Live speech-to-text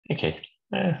Okay,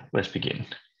 let's begin.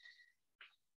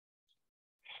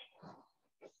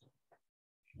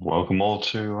 Welcome all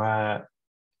to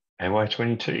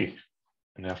AY22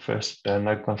 and our first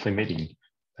NUG Monthly Meeting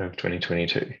of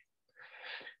 2022.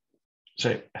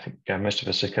 So I think most of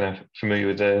us are kind of familiar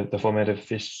with the format of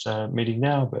this meeting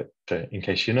now, but in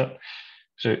case you're not,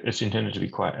 so it's intended to be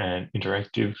quite an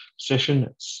interactive session.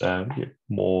 It's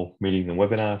more meeting than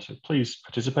webinar, so please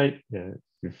participate.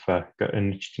 If you've got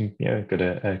an interesting, got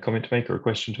a comment to make or a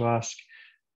question to ask.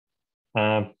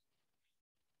 I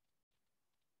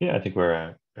think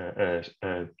we're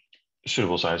a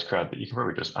suitable sized crowd that you can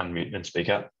probably just unmute and speak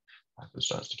up. If it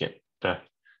starts to get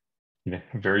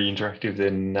very interactive,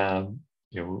 then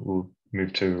we'll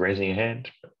move to raising a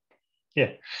hand.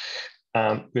 But,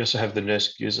 we also have the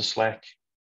NERSC user Slack.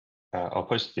 I'll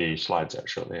post the slides out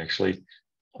shortly, actually.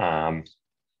 In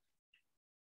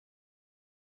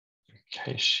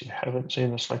case you haven't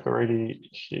seen the Slack already,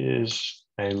 here's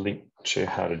a link to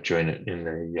how to join it in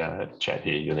the chat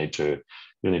here. You'll need to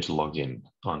log in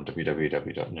on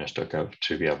www.nersc.gov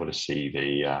to be able to see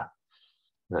the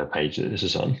page that this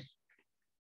is on.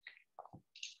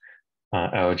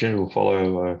 Our agenda will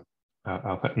follow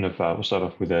our pattern of we'll start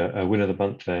off with a win of the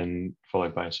month and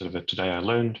followed by sort of a today I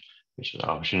learned, which is an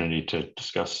opportunity to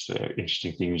discuss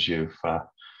interesting things you've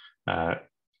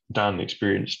done,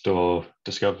 experienced, or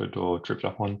discovered, or tripped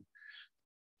up on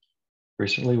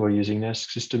recently while using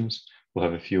NERSC systems. We'll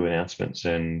have a few announcements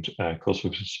and calls for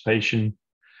participation.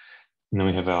 And then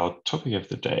we have our topic of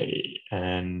the day.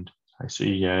 And I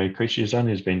see Koichi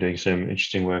has been doing some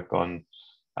interesting work on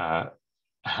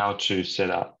how to set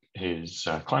up his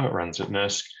climate runs at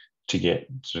NERSC to get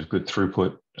sort of good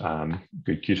throughput,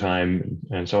 good queue time,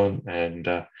 and so on. And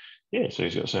so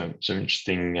he's got some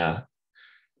interesting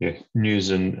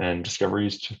news and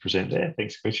discoveries to present there.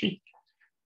 Thanks, Koichi.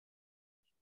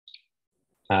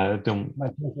 Then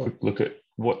quick look at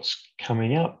what's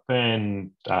coming up and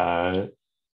a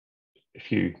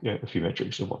few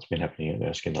metrics of what's been happening at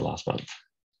NERSC in the last month.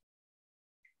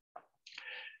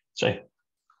 So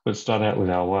let's start out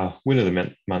with our win of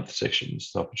the month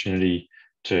sections, the opportunity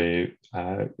to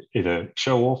either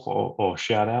show off or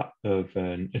shout out of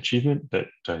an achievement that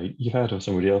you've had or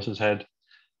somebody else has had.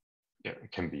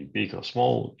 It can be big or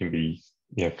small. It can be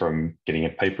from getting a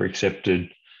paper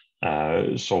accepted,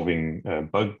 solving a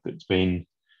bug that's been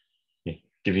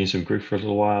giving you some grief for a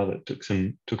little while that took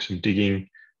some digging.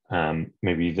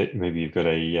 Maybe you've got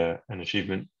an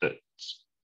achievement that's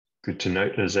good to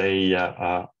note as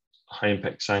a high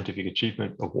impact scientific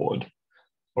achievement award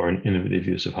or an innovative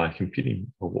use of high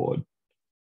computing award.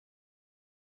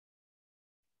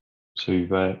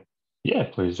 So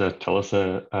please tell us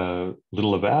a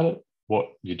little about it,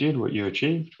 what you did, what you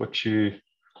achieved, what you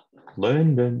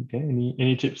learned, and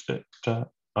any tips that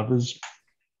others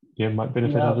might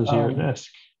benefit others here at NERSC.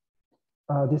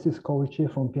 This is Koichi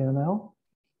from PNNL.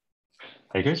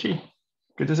 Hey Koichi,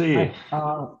 good to see you.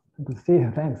 Hi. Good to see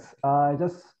you, thanks. I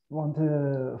just want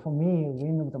to, for me,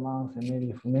 win of the month, and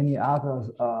maybe for many others,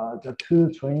 the two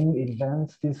training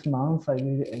events this month I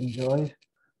really enjoyed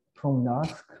from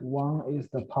NERSC. One is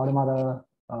the Paramatta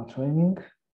training,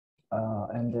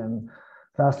 and then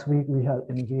last week we had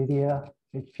NVIDIA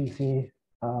HPC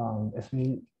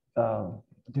SV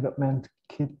development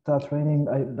kit training.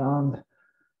 I learned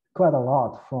quite a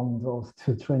lot from those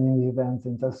two training events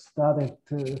and just started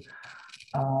to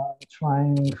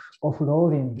trying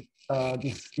offloading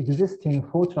this existing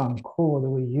Fortran code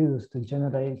we use to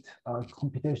generate a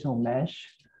computational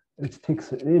mesh. It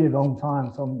takes a really long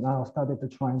time. So now I started to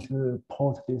trying to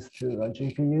port this to a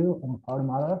GPU on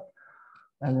Paramatta,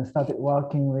 and then started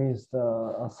working with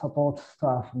the support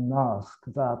staff in NERSC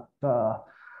that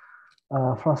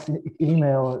first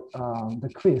email, the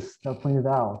quiz that pointed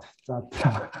out that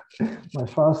my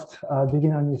first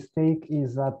beginner mistake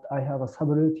is that I have a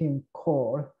subroutine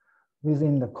core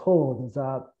within the code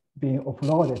that being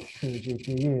uploaded to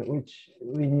GPU, which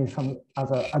we need some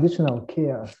other additional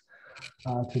cares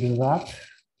to do that.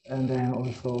 And then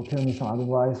also tell me some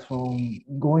advice from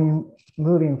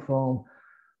moving from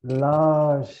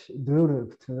large do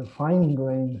loop to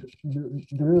fine-grained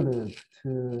do loop to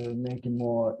make it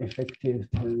more effective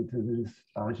to this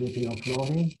GPU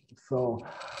uploading. So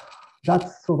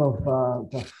that's sort of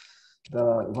the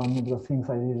one of the things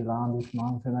I really learned this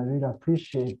month, and I really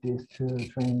appreciate these two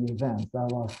training events. That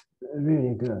was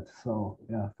really good. So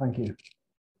yeah, thank you.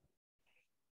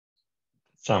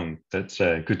 That's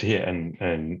good to hear,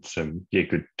 and some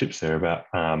good tips there about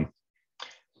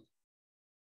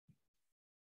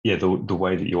the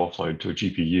way that you offload to a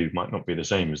GPU might not be the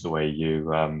same as the way you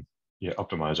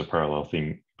optimize or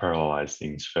parallelize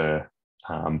things for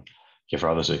for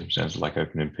other circumstances like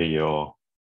OpenMP or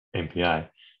MPI.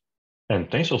 And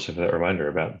thanks also for that reminder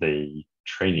about the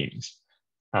trainings.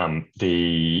 I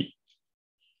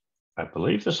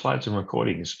believe the slides and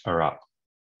recordings are up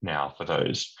now for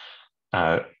those.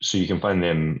 So you can find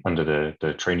them under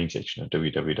the training section at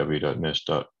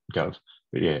www.nurse.gov.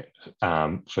 But yeah,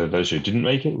 for those who didn't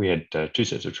make it, we had 2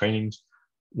 sets of trainings.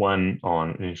 One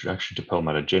on an introduction to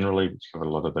Perlmutter generally, which covered a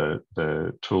lot of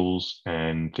the tools,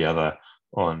 and the other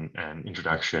on an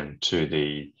introduction to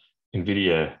the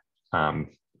NVIDIA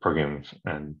program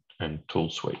and tool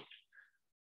suite.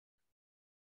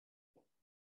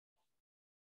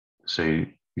 So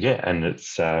yeah, and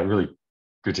it's really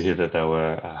good to hear that they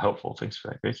were helpful. Thanks for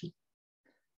that, Koichi.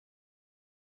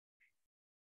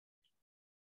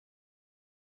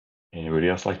 Anybody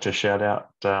else like to shout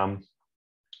out an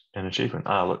achievement?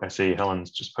 Look, I see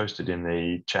Helen's just posted in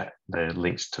the chat the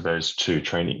links to those 2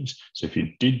 trainings. So if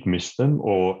you did miss them,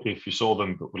 or if you saw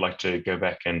them but would like to go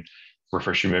back and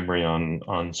refresh your memory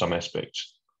on some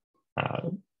aspects,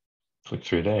 click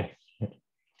through there.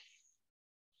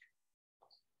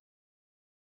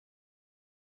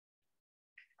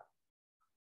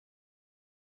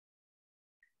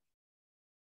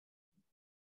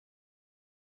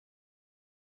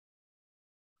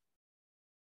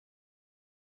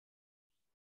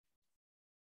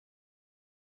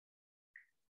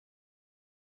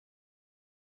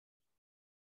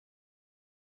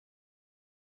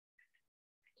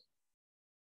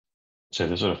 So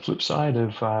the sort of flip side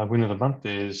of Win of the Month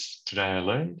is Today I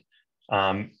Learned,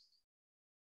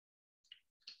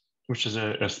 which is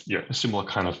a similar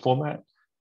kind of format,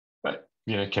 but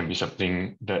it can be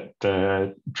something that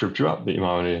tripped you up that you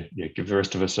might want to give the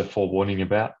rest of us a forewarning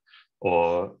about,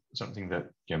 or something that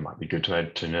might be good to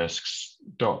add to NERSC's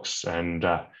docs. And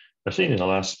I've seen in the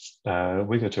last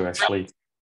week or two, actually,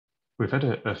 we've had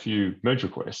a few merge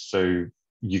requests. So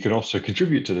you can also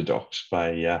contribute to the docs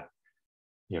by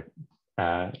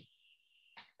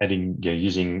adding,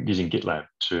 using GitLab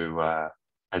to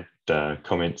add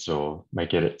comments or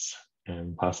make edits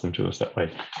and pass them to us that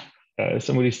way.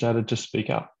 Somebody started to speak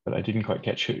up, but I didn't quite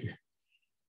catch who.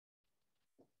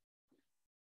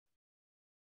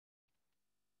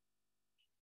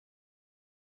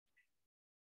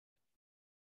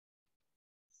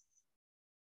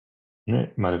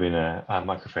 It might have been a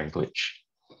microphone glitch.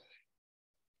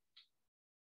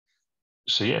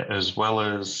 So yeah, as well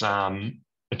as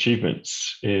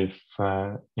achievements, if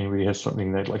anybody has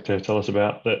something they'd like to tell us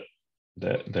about that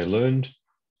they learned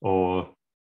or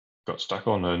got stuck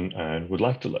on and would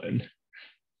like to learn,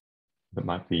 that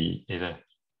might be either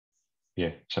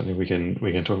something we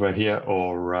can talk about here,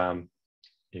 or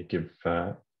give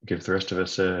the rest of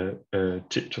us a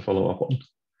tip to follow up on.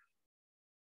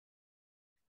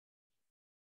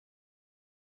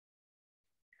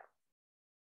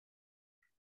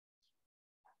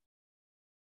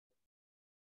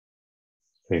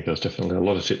 I think there's definitely a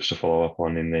lot of tips to follow up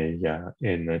on in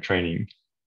the training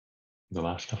the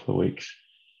last couple of weeks.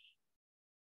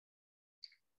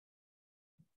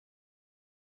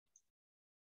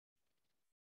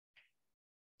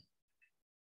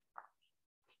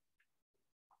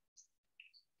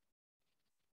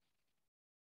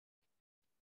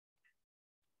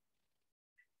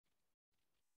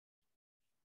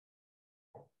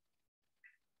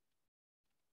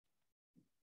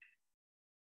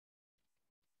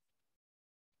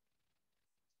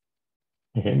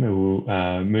 Okay,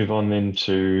 we'll move on then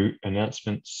to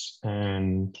announcements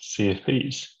and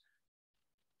CFPs.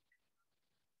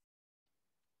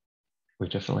 We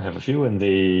definitely have a few, and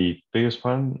the biggest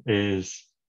one is,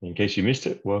 in case you missed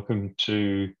it, welcome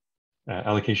to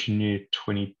allocation year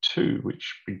 22,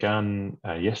 which began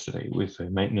yesterday with a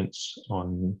maintenance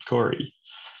on Cori.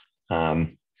 So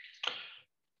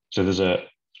there's a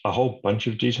whole bunch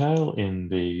of detail in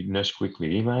the NERSC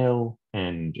weekly email,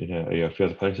 and in a few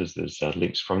other places there's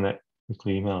links from that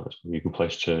weekly email. That's probably a good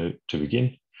place to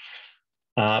begin.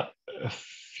 A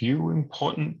few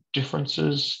important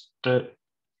differences that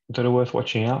are worth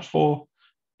watching out for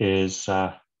is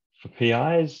for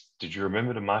PIs, did you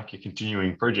remember to mark your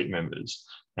continuing project members?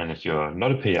 And if you're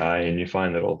not a PI and you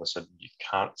find that all of a sudden you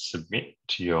can't submit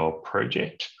to your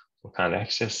project or can't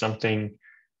access something,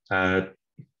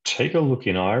 take a look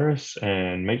in Iris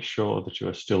and make sure that you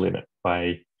are still in it.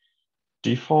 By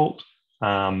default,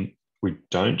 we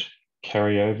don't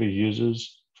carry over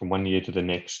users from one year to the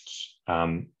next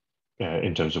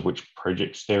in terms of which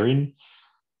projects they're in.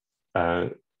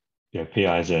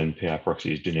 PIs and PI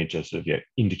proxies do need to sort of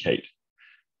indicate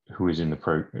who is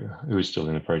still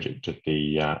in the project at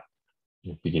the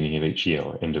beginning of each year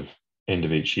or end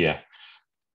of each year.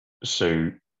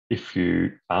 So if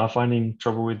you are finding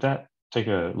trouble with that, take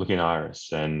a look in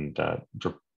Iris and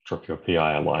drop your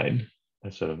PI a line.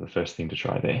 That's sort of the first thing to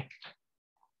try there.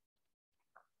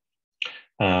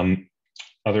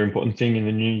 Other important thing in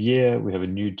the new year, we have a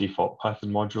new default Python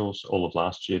module. So all of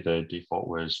last year, the default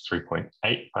was 3.8,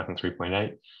 Python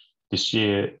 3.8. This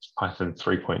year, it's Python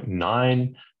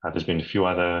 3.9. There's been a few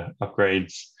other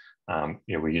upgrades.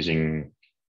 We're using,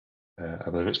 I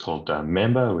believe it's called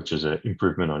Member, which is an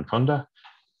improvement on Conda.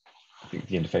 I think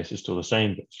the interface is still the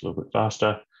same, but it's a little bit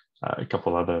faster. A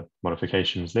couple other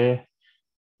modifications there.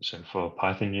 So for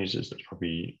Python users, that's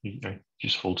probably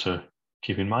useful to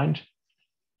keep in mind.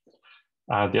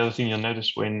 The other thing you'll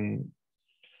notice when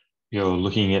you're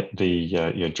looking at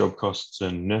the job costs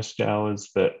and NERSC hours,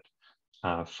 that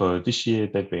for this year,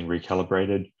 they've been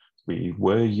recalibrated. We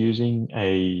were using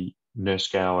a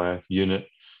NERSC hour unit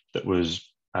that was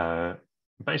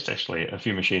based actually a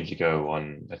few machines ago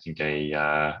on, I think,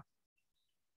 a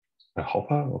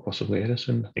Hopper or possibly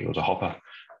Edison. I think it was a Hopper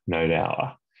node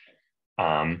hour,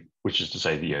 which is to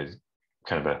say the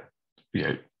kind of a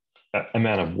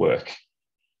amount of work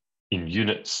in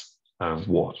units of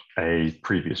what a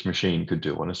previous machine could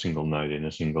do on a single node in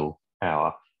a single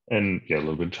hour. And a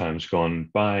little bit of time's gone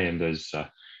by, and those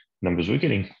numbers were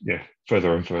getting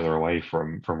further and further away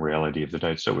from reality of the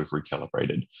node. So we've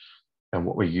recalibrated. And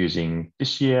what we're using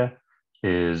this year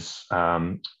is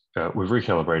we've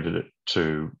recalibrated it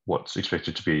to what's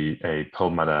expected to be a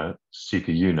Perlmutter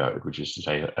CPU node, which is to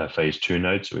say a phase 2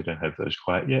 node. So we don't have those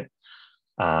quite yet.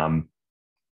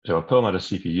 So a Perlmutter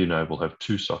CPU node will have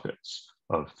 2 sockets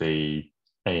of the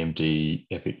AMD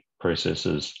EPYC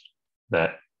processors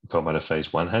that Perlmutter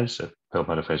phase 1 has. So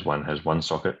Perlmutter phase 1 has 1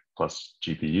 socket plus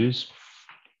GPUs.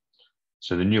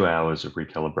 So the new hours are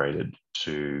recalibrated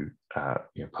to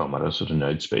Perlmutter sort of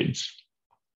node speeds.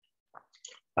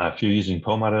 If you're using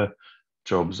Perlmutter,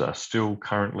 jobs are still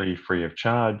currently free of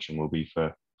charge and will be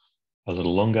for a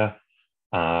little longer.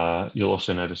 You'll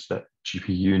also notice that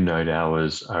GPU node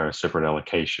hours are a separate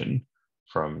allocation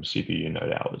from CPU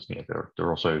node hours. They're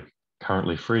also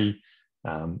currently free.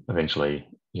 Eventually,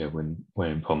 when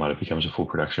Perlmutter becomes a full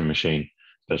production machine,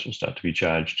 those will start to be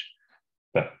charged.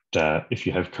 But if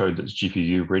you have code that's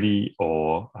GPU ready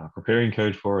or preparing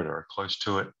code for it or are close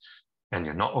to it, and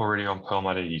you're not already on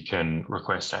Perlmutter, you can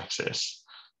request access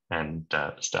and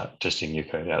start testing your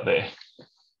code out there.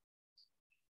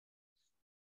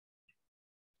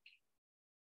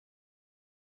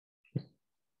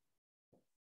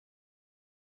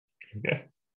 Okay.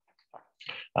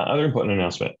 Other important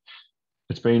announcement.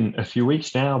 It's been a few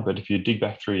weeks now, but if you dig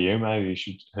back through your email, you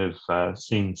should have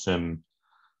seen some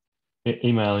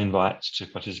email invites to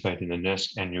participate in the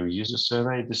NERSC annual user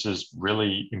survey. This is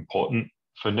really important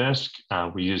for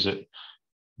NERSC. We use it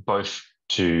both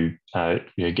to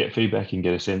get feedback and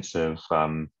get a sense of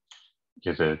how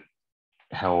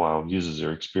our users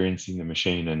are experiencing the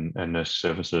machine and NERSC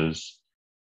services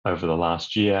over the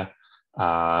last year,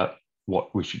 what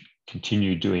we should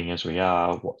continue doing as we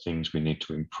are, what things we need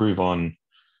to improve on.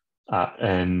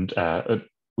 And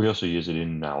we also use it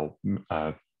in our,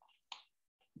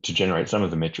 to generate some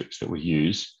of the metrics that we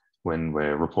use when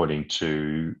we're reporting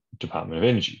to Department of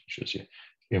Energy, which is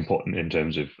important in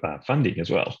terms of funding as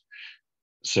well.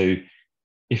 So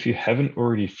if you haven't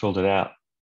already filled it out,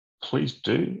 please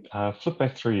do flip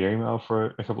back through your email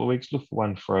for a couple of weeks. Look for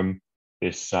one from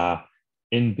this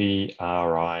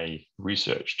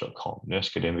nbriresearch.com,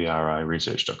 NERSC at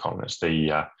nbriresearch.com. That's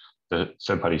the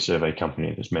third-party survey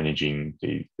company that's managing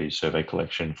the survey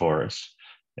collection for us.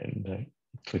 And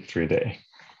click through there.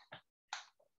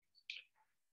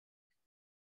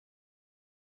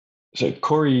 So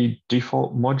Cori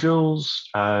default modules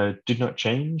did not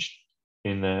change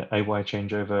in the AY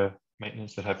changeover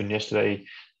maintenance that happened yesterday.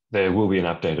 There will be an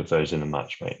update of those in the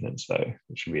March maintenance, though,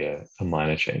 which should be a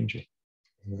minor change.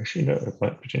 Actually, no, it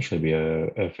might potentially be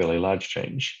a fairly large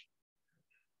change.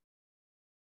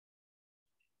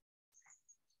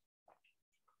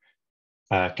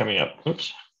 Coming up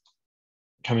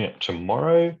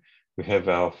tomorrow, we have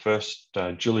our first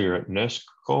Julia at NERSC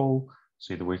call.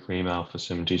 See the weekly email for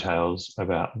some details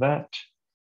about that.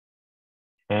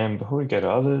 And before we go to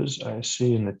others, I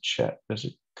see in the chat there's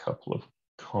a couple of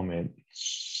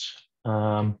comments.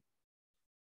 So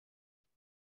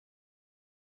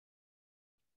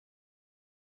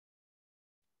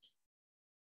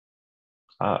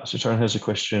Sharon has a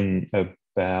question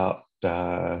about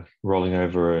rolling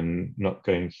over and not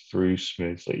going through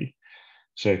smoothly.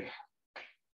 So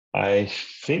I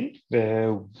think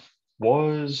there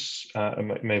was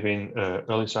maybe in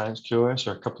early science QoS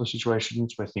or a couple of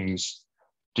situations where things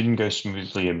didn't go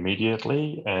smoothly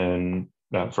immediately, and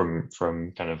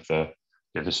from kind of the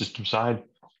system side,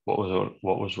 what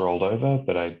was rolled over,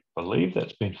 but I believe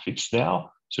that's been fixed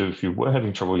now. So if you were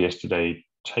having trouble yesterday,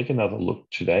 take another look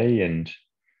today and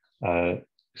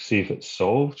see if it's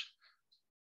solved.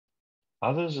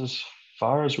 Others, as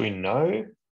far as we know,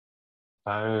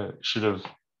 should have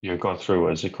gone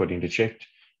through as according to checked.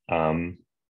 Some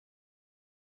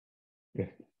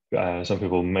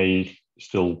people may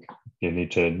still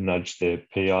need to nudge their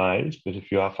PIs, but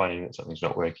if you are finding that something's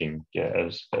not working,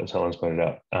 as Helen's pointed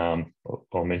out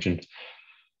or mentioned,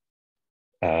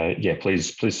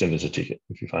 please send us a ticket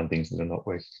if you find things that are not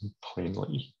working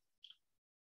cleanly.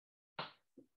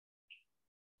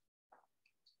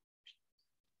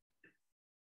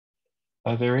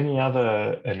 Are there any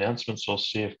other announcements or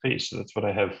CFPs? So that's what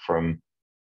I have from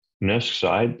NERSC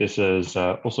side. This is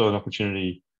also an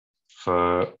opportunity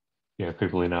for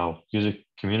people in our user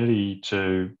community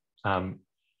to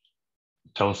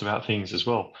tell us about things as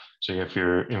well. So if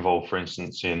you're involved, for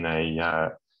instance, in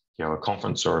a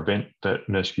conference or event that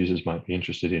NERSC users might be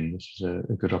interested in, this is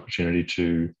a good opportunity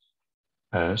to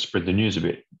spread the news a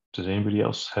bit. Does anybody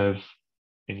else have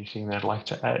anything they'd like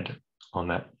to add on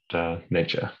that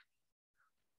nature?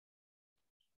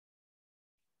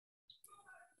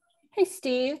 Hey,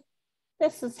 Steve.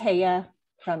 This is Heya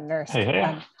from NERSC. Hey,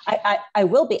 Heya. I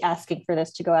will be asking for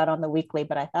this to go out on the weekly,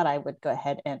 but I thought I would go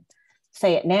ahead and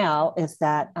say it now, is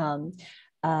that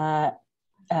LBL,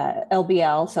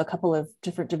 so a couple of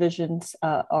different divisions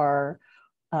are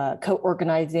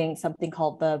co-organizing something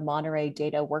called the Monterey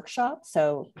Data Workshop.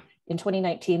 So in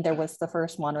 2019, there was the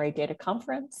first Monterey Data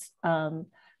Conference.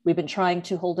 We've been trying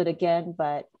to hold it again,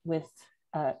 but with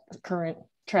current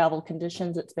travel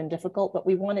conditions, it's been difficult, but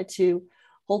we wanted to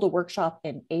hold a workshop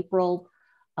in April,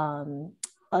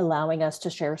 allowing us to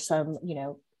share some,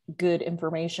 good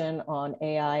information on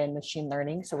AI and machine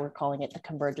learning. So we're calling it the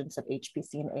convergence of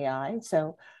HPC and AI.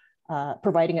 So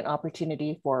providing an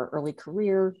opportunity for early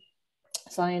career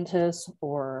scientists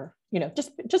or,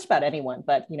 just about anyone.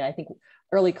 But, I think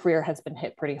early career has been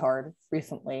hit pretty hard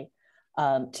recently,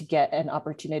 to get an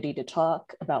opportunity to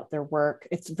talk about their work.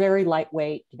 It's very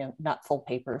lightweight, not full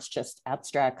papers, just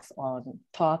abstracts on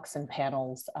talks and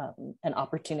panels, an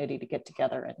opportunity to get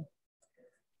together and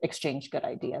exchange good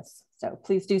ideas. So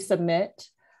please do submit.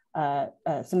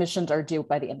 Submissions are due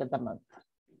by the end of the month.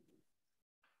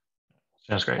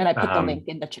 Sounds great. And I put the link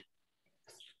in the chat.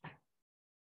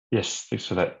 Yes, thanks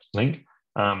for that link.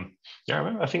 I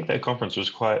remember, I think that conference was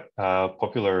quite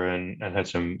popular and had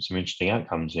some interesting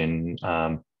outcomes in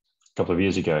a couple of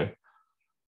years ago.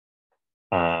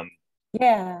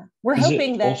 Yeah, we're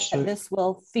hoping that this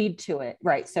will feed to it,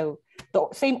 right? So the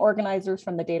same organizers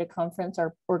from the data conference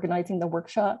are organizing the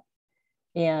workshop,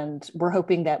 and we're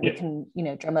hoping that we can,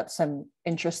 drum up some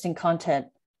interesting content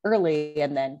early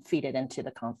and then feed it into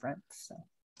the conference. So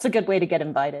it's a good way to get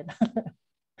invited.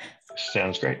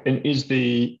 Sounds great. And is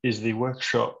the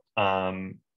workshop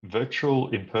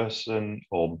virtual, in person,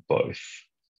 or both?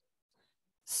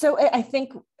 So I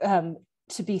think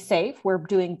to be safe, we're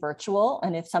doing virtual,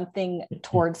 and if something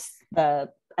towards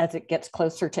as it gets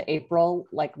closer to April,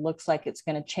 looks like it's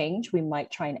going to change, we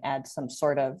might try and add some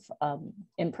sort of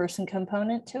in-person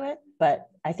component to it. But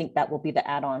I think that will be the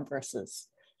add-on versus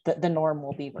the norm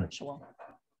will be virtual.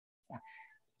 Yeah.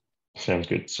 Sounds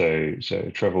good. So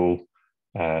travel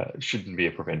shouldn't be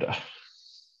a preventer.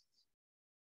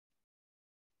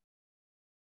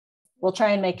 We'll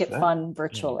try and make it fun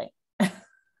virtually.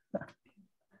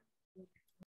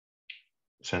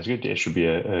 Sounds good. Yeah, it should be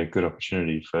a good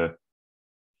opportunity for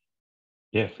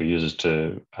users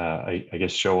to, I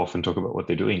guess, show off and talk about what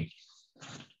they're doing.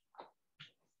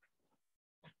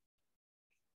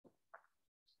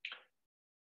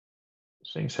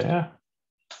 Thanks, Sarah.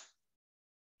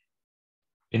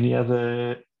 Any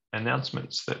other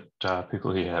announcements that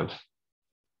people here have?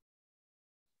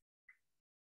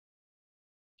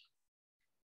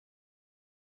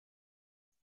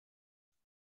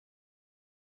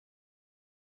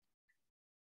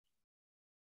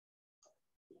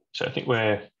 So I think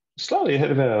we're slightly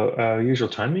ahead of our usual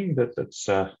timing, but that's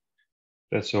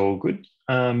all good.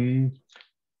 Koichi,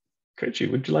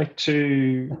 would you like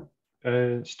to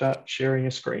start sharing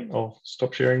a screen or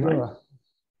stop sharing mine?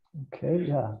 Okay,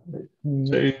 yeah.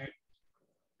 So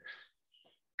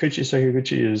Koichi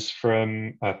Sakaguchi is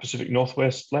from Pacific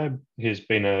Northwest Lab. He's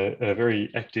been a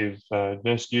very active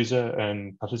NERSC user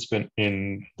and participant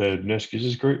in the NERSC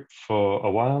users group for a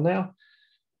while now.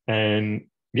 And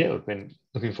we've been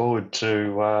looking forward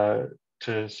to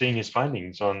seeing his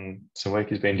findings on some work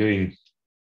he's been doing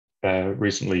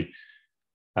recently.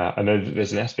 I know that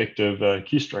there's an aspect of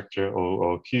queue structure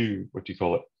or queue, what do you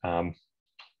call it?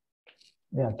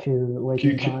 Yeah, queue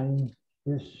waiting time.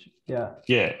 Yeah.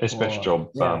 Yeah, a sbatch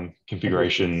job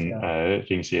configuration yeah.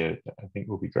 things here, I think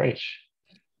will be great.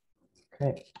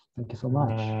 Okay, thank you so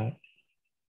much.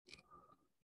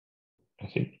 I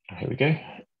think, here we go.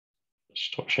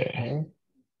 Stop share. Okay.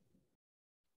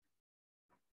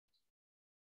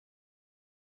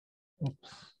 Oops.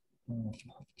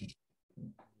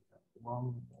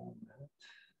 One moment.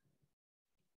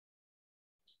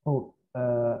 Oh,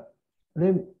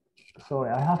 sorry,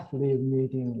 I have to leave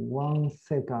meeting 1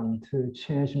 second to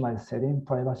change my setting,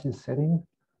 privacy setting.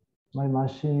 My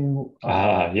machine,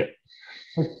 Yep.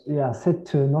 Yeah, set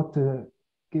to not to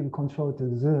give control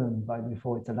to Zoom by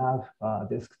default. It's a lab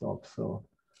desktop. So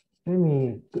I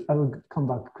will come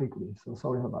back quickly. So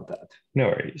sorry about that. No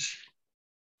worries.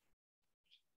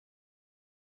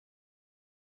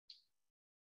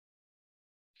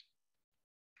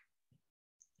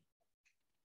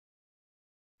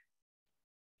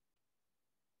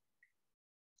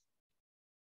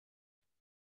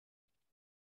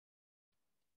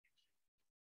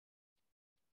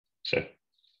 So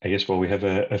I guess while we have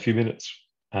a few minutes,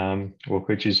 while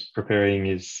Koichi's preparing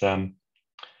his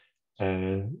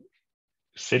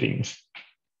settings,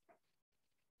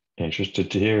 interested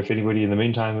to hear if anybody in the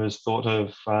meantime has thought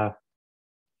of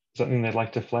something they'd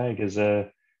like to flag as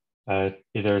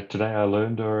either today I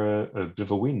learned or a bit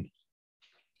of a win.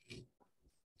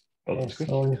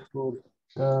 Sorry for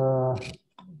the,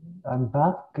 I'm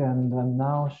back and I'm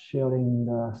now sharing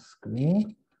the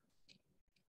screen.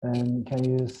 And can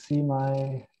you see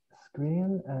my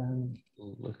screen? And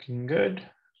looking good.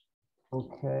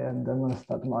 Okay, and I'm gonna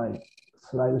start my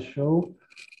slideshow.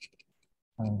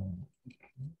 And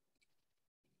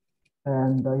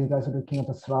you guys are looking at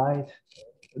the slide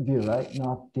view, right?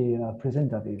 Not the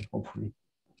presenter view, hopefully.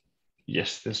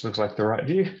 Yes, this looks like the right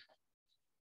view.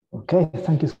 Okay,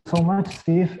 thank you so much,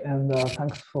 Steve, and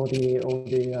thanks for all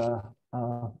the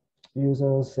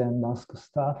users and NUG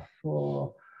staff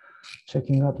for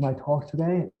checking out my talk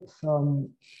today. So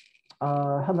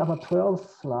I have about 12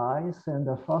 slides, and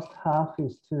the first half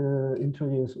is to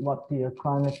introduce what the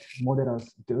climate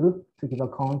modelers do to give a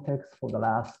context for the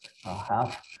last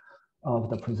half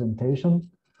of the presentation.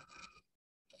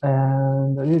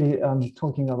 And really, I'm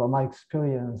talking about my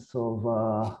experience of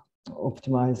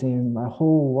optimizing my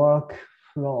whole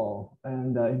workflow.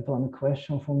 And the important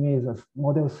question for me is a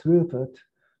model throughput,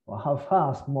 or how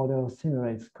fast model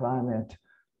simulates climate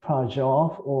per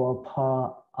job or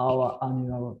per hour,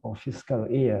 annual, or fiscal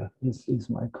year is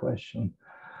my question.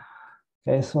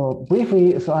 Okay, so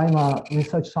briefly, so I'm a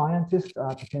research scientist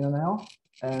at PNNL,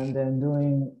 and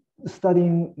then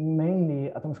studying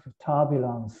mainly atmospheric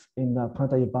turbulence in the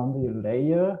planetary boundary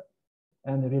layer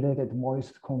and related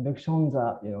moist convection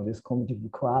that, these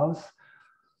convective clouds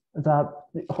that,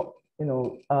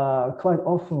 quite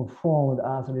often formed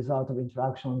as a result of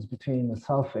interactions between the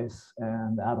surface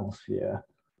and the atmosphere.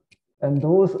 And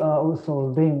those are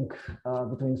also linked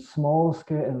between small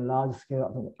scale and large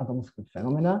scale atmospheric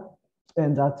phenomena.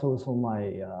 And that's also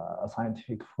my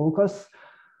scientific focus.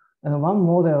 And one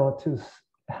model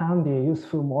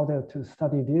useful model to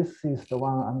study this is the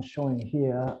one I'm showing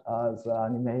here as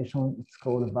animation. It's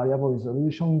called variable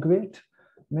resolution grid.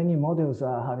 Many models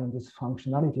are having this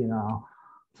functionality now.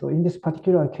 So in this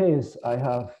particular case, I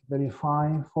have very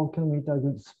fine 4-kilometer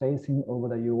grid spacing over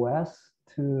the US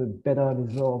to better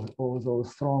resolve all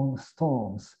those strong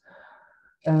storms.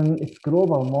 And it's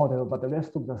global model, but the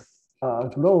rest of the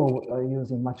globe are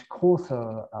using much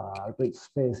coarser grid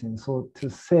spacing, so to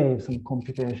save some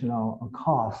computational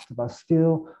cost, but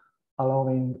still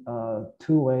allowing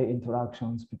two-way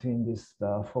interactions between this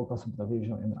focus of the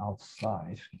vision and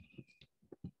outside.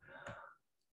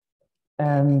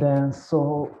 And then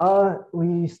so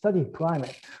we study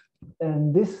climate,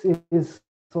 and this is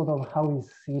sort of how we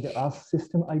see the Earth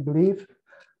system, I believe,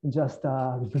 just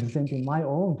representing my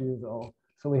own view though.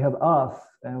 So we have Earth,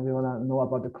 and we want to know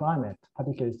about the climate,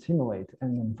 particularly simulate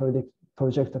and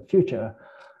project the future.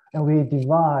 And we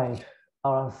divide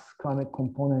Earth's climate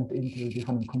component into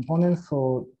different components,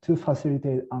 so to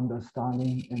facilitate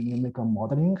understanding and numerical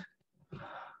modeling.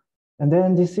 And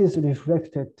then this is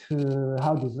reflected to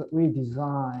how we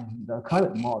design the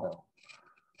climate model.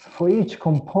 For each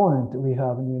component, we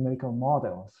have numerical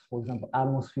models. For example,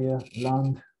 atmosphere,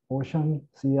 land, ocean,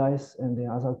 sea ice, and the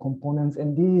other components.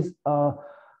 And these are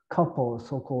coupled,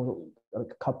 so-called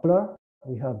coupler.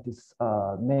 We have this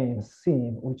name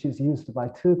SEAM, which is used by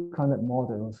two climate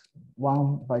models.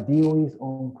 One by DOE's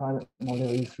own climate model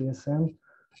E3SM,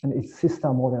 and its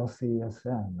sister model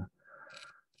CESM.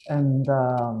 And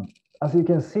as you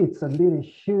can see, it's a really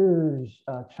huge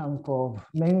chunk of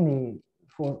mainly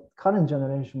for current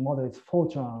generation model, it's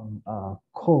Fortran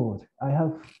code. I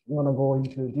have want to go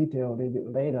into detail a little bit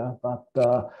later, but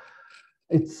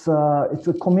it's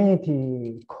a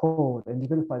community code and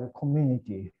developed by the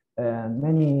community, and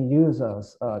many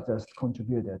users just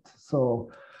contributed.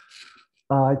 So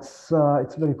it's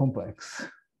very complex.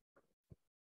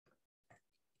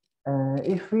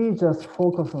 If we just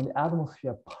focus on the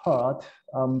atmosphere part,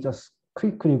 just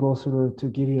quickly go through to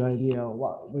give you an idea of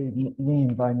what we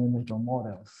mean by numerical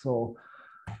models. So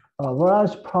a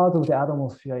large part of the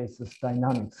atmosphere is this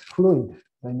dynamics, fluid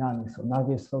dynamics, or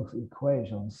Navier-Stokes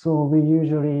equations. So we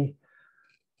usually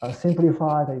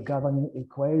simplify the governing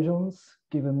equations.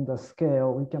 Given the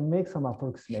scale, we can make some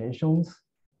approximations.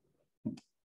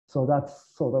 So that's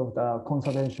sort of the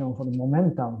conservation for the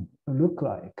momentum look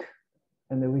like.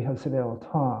 And then we have several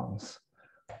terms.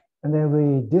 And then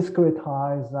we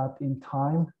discretize that in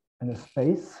time and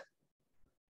space.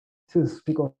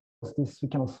 Because this we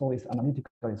cannot solve this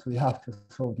analytically, so we have to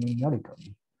solve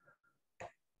numerically.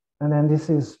 And then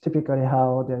this is typically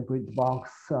how the grid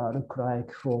box look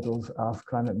like for those Earth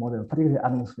climate model, particularly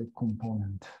atmospheric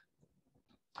component.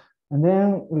 And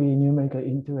then we numerically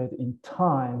integrate in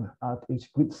time at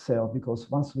each grid cell,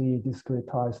 because once we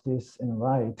discretize this and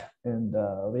write and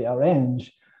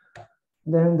rearrange,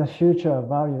 then the future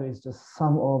value is just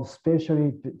sum of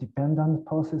spatially dependent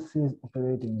processes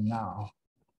operating now.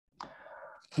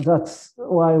 So that's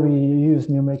why we use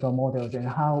numerical models and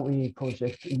how we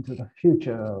project into the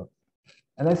future.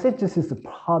 And I said this is a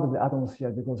part of the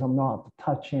atmosphere because I'm not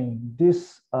touching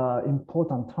these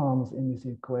important terms in this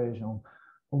equation.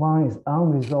 One is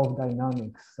unresolved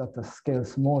dynamics at the scale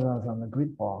smaller than the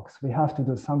grid box. We have to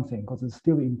do something because it's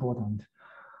still important.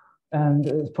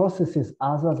 And processes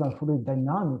other than fluid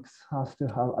dynamics has to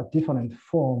have a different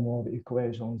form of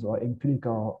equations or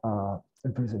empirical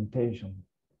representation.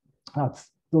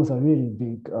 Those are really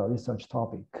big research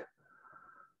topic.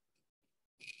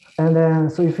 And then,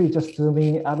 so if we just zoom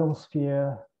in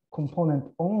atmosphere component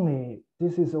only,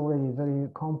 this is already very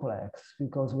complex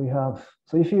because we have,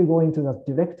 so if you go into the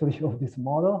directory of this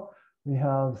model, we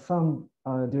have some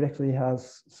directory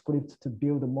has scripts to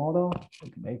build a model,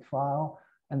 like make file,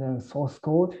 and then source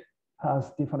code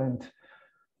has different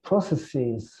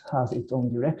processes, has its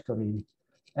own directory.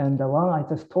 And the one I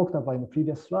just talked about in the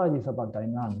previous slide is about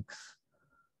dynamics,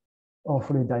 or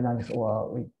fluid dynamics,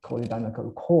 or we call it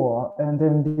dynamical core. And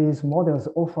then these models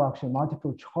offer actually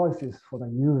multiple choices for the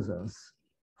users.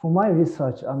 For my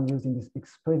research, I'm using this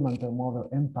experimental model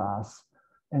MPass.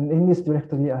 And in this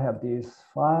directory, I have these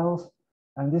files.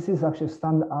 And this is actually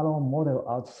standalone model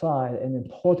outside and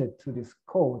imported to this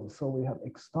code. So we have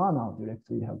external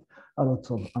directory, we have a lot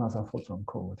of another Fortran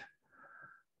code.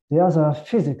 The other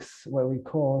physics, what we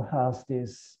call, has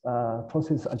this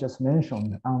process I just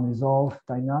mentioned, unresolved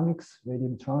dynamics,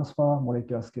 radial transfer,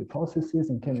 molecular scale processes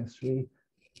in chemistry,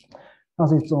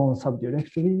 has its own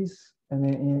subdirectories. And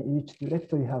then in each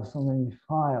directory have so many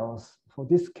files. For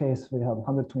this case, we have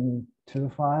 122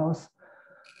 files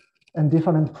and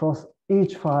different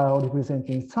each file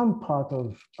representing some part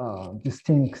of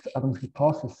distinct atmospheric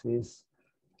processes.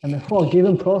 And for a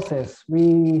given process,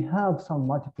 we have some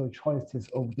multiple choices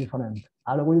of different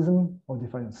algorithm or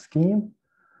different scheme.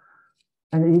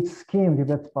 And each scheme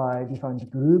developed by different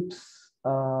groups.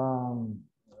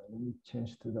 Let me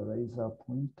change to the laser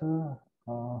pointer.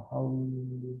 How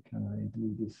can I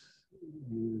do this?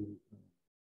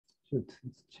 Shoot,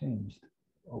 it's changed.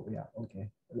 Oh yeah, okay.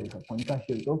 Laser pointer,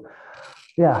 here we go.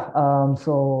 Yeah,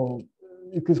 so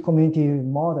it is community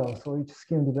model. So each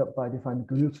scheme developed by different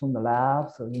groups from the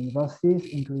labs or universities,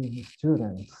 including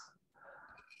students.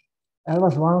 I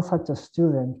was one such a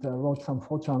student wrote some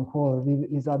Fortran code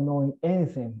without knowing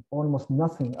anything, almost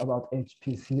nothing about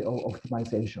HPC or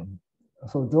optimization.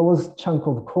 So those chunk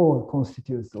of code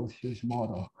constitutes those huge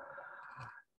model.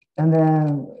 And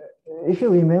then if you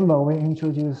remember, when we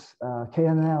introduced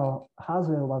PNNL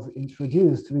hardware was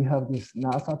introduced, we have this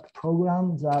NASA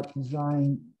program that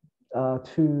designed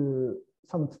to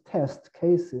some test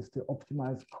cases to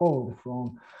optimize code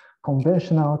from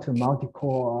conventional to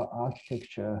multi-core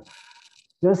architecture.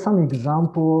 There's some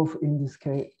examples in this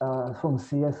case from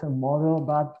CSM model,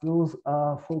 but those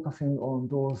are focusing on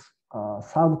those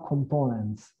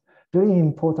sub-components, very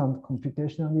important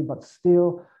computationally, but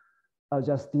still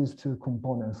just these two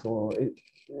components. So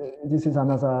this is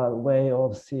another way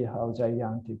of see how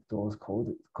gigantic those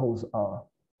codes are.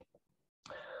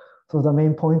 So the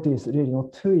main point is really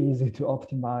not too easy to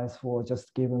optimize for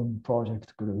just given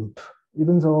project group,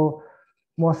 even though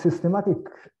more systematic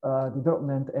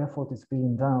development effort is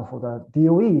being done for the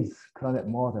DOE's climate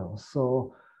model.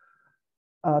 So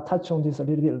touch on this a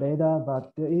little bit later,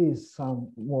 but there is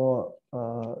some more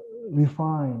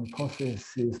refined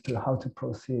processes to how to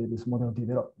proceed with model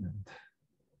development.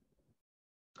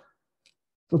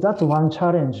 So that's one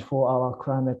challenge for our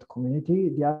climate community.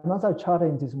 The another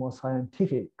challenge is more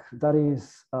scientific. That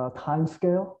is time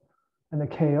scale and the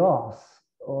chaos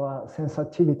or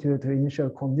sensitivity to initial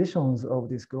conditions of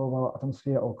this global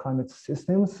atmosphere or climate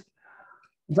systems.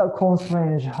 That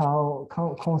constrains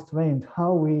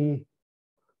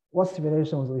what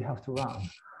simulations we have to run.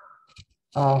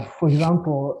 For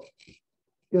example,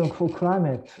 for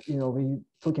climate, we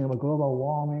talking about global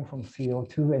warming from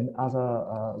CO2 and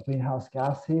other greenhouse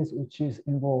gases, which is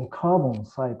involve carbon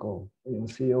cycle,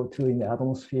 CO2 in the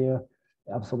atmosphere,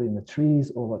 absorbed in the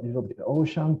trees or absorbed in the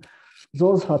ocean.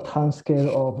 Those are time scale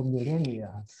of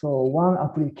millennia. So one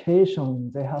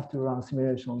application, they have to run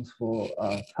simulations for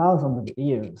thousands of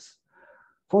years.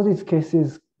 For these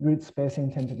cases, grid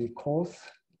spacing tend to be coarse.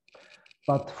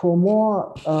 But for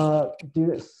more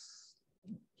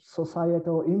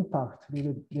societal impact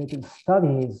related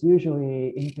studies, usually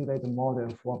integrate the model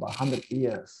for about 100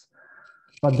 years.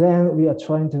 But then we are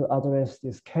trying to address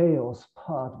this chaos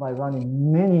part by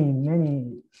running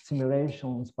many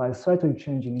simulations by slightly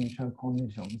changing initial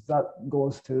conditions. That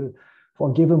goes to,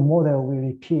 for a given model, we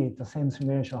repeat the same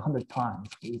simulation 100 times,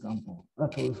 for example.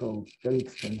 That's also very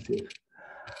expensive.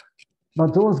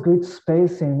 But those grid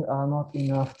spacing are not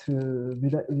enough to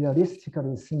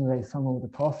realistically simulate some of the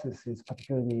processes,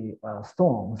 particularly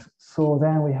storms. So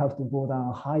then we have to go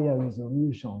down higher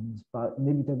resolutions, but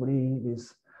inevitably with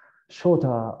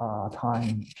shorter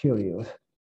time period.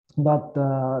 But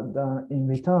in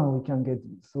return, we can get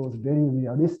those very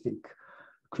realistic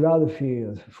cloud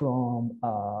fields from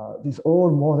this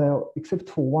old model, except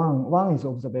for one is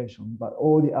observation, but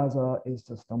all the other is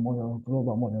just a model,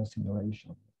 global model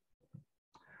simulation.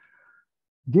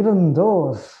 Given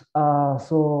those,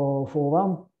 so for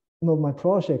one of my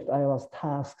project, I was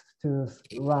tasked to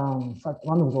run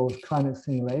one of those climate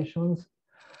simulations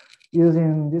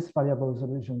using this variable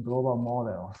resolution global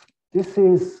models. This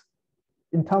is,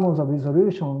 in terms of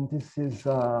resolution, this is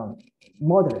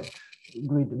moderate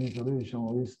grid resolution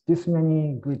with this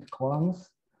many grid columns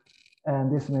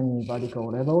and this many vertical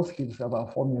levels gives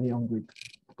about 4 million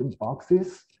grid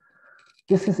boxes.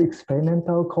 This is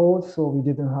experimental code, so we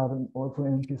didn't have an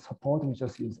OpenMP support, we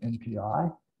just use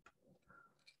MPI.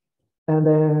 And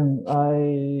then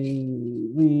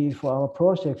for our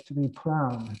project, we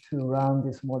plan to run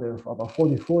this model for about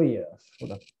 44 years for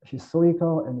the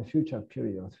historical and the future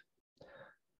period.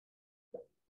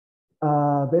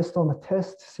 Based on the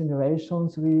test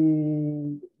simulations,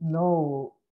 we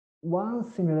know one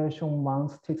simulation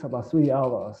month takes about 3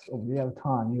 hours of real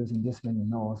time using this many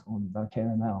nodes on the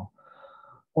KNL.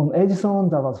 On Edison,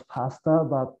 that was faster,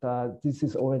 but this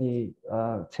is already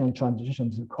 10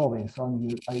 transitions to Cori, so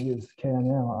I use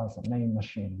KNL as a main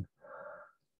machine.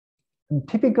 And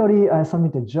typically, I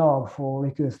submit a job for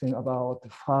requesting about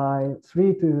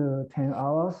 3 to 10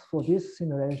 hours. For this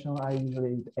simulation, I usually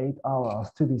need 8 hours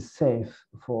to be safe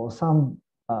for some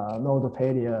node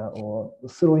failure or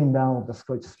slowing down of the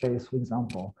storage space, for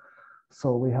example.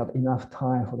 So we have enough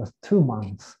time for the 2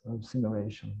 months of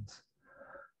simulations.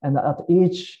 And at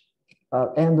each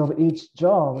end of each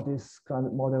job, this kind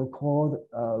of model code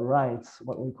writes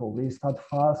what we call restart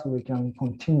file, so we can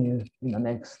continue in the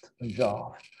next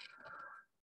job.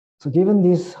 So given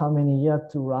this, how many years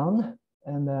to run,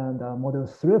 and then the model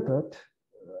throughput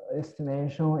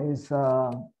estimation is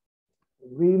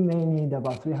we may need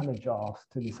about 300 jobs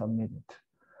to be submitted.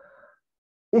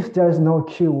 If there is no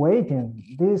queue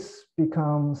waiting, this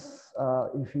becomes,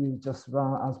 if you just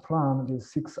run as planned with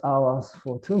 6 hours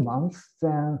for 2 months,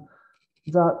 then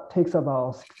that takes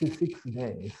about 66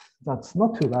 days. That's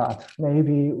not too bad.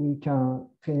 Maybe we can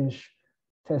finish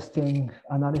testing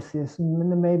analysis,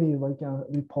 maybe we can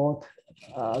report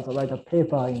write a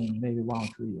paper in maybe 1 or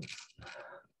 2 years.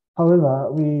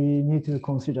 However, we need to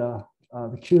consider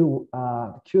the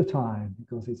queue time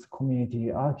because it's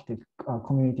community architect,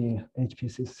 community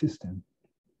HPC system.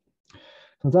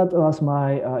 So that was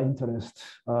my interest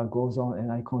goes on,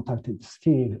 and I contacted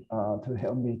Steve to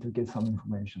help me to get some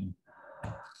information.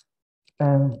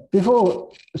 And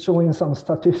before showing some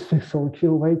statistics on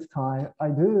queue wait time, I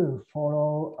do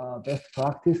follow best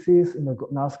practices in the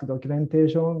NUG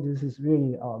documentation. This is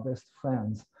really our best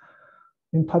friends.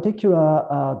 In particular,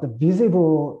 the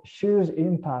visible huge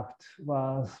impact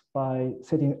was by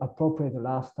setting appropriate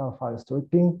raster file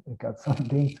stripping. We got some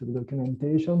link to the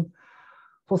documentation.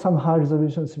 For some high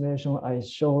resolution simulation, I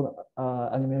showed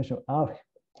animation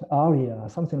earlier,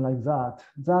 something like that.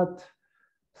 That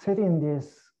setting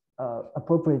this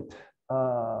appropriate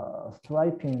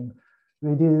striping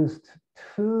reduced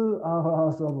 2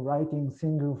 hours of writing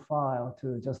single file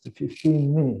to just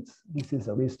 15 minutes. This is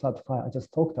a restart file I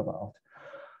just talked about.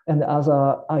 And as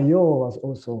IO was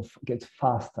also gets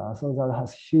faster, so that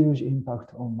has huge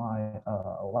impact on my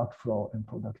workflow and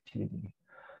productivity.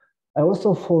 I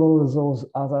also follow those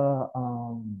other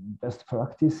best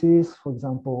practices. For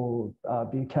example,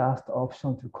 bcast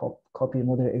option to copy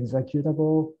model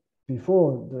executable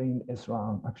before doing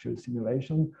SRAM actual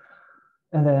simulation.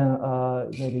 And then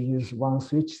maybe use one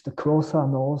switch, the closer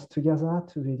nodes together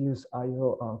to reduce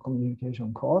IO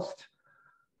communication cost.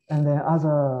 And then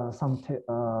some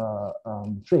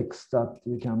tricks that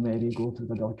you can maybe go to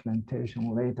the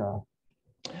documentation later.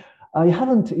 I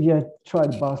haven't yet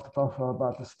tried burst buffer,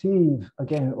 but Steve,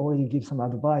 again, already gives some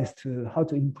advice to how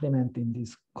to implement in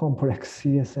this complex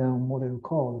CSM model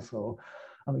code. So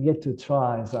I'm yet to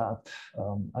try that.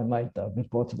 I might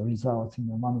report the results in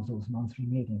one of those monthly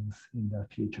meetings in the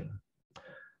future.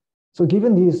 So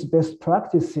given these best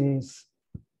practices,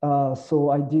 so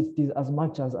I did this as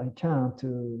much as I can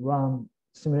to run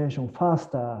simulation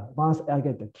faster once I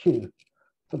get the queue.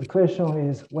 So the question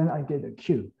is when I get the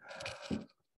queue.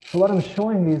 So what I'm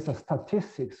showing is the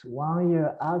statistics, 1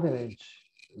 year average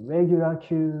regular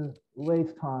queue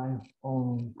wait time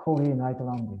on Cori night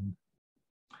landing.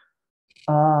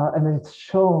 And it's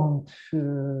shown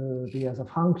to be as a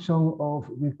function of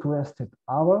requested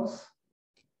hours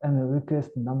and the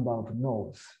request number of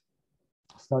nodes,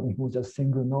 starting with just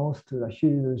single nodes to a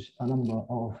huge number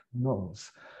of nodes.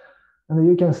 And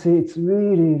you can see it's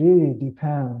really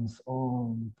depends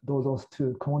on those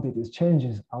two quantities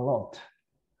changes a lot.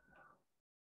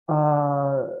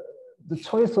 The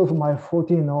choice of my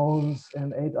 14 nodes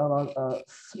and 8 hours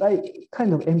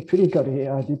kind of empirically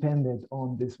depended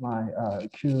on this my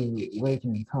queue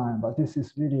waiting time, but this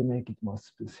is really make it more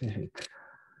specific.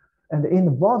 And in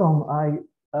the bottom, I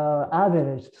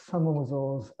averaged some of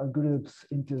those groups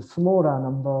into smaller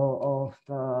number of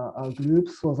the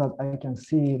groups so that I can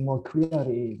see more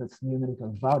clearly that's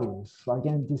numerical values. So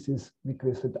again, this is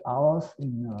requested hours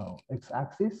in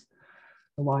x-axis.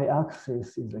 The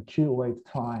y-axis is the queue wait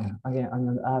time, again, on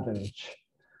an average.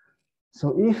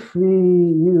 So if we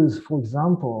use, for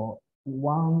example,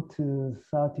 1 to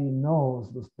 30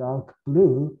 nodes, this dark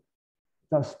blue,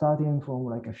 that's starting from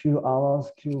like a few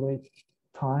hours queue wait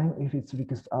time. If it's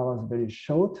request hours very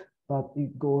short, but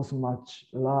it goes much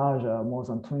larger, more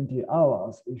than 20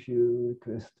 hours if you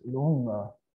request longer.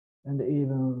 And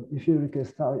even if you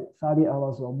request 30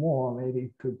 hours or more,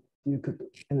 maybe you could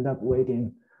end up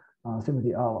waiting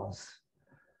 70 hours.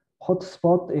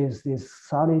 Hotspot is this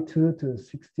 32 to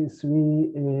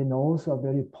 63 nodes are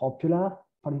very popular,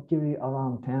 particularly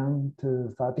around 10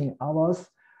 to 13 hours.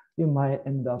 You might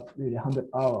end up really 100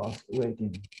 hours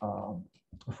waiting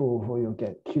for your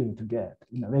queue to get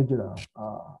in a regular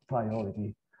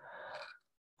priority.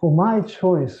 For my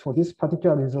choice for this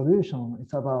particular resolution,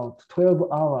 it's about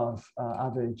 12 hours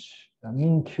average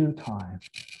mean queue time.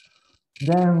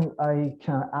 Then I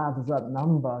can add that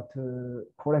number to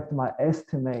correct my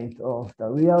estimate of the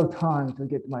real time to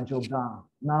get my job done.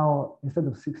 Now, instead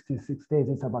of 66 days,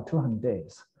 it's about 200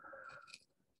 days.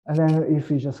 And then if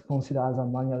we just consider as a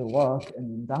manual work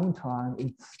and downtime,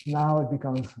 it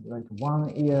becomes like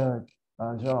 1 year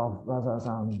job rather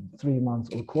than 3 months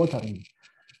or quarterly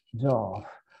job.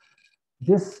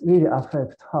 This really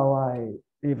affects how I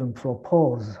even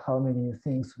propose how many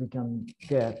things we can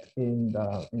get in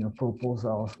the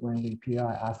proposals when we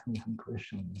PI asking some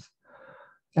questions.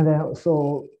 And then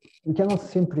so we cannot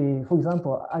simply, for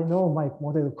example, I know my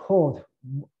model code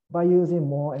by using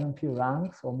more NP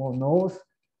ranks or more nodes,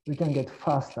 we can get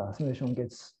faster. Simulation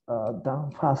gets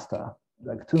done faster,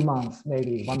 like 2 months,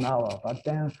 maybe 1 hour. But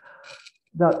then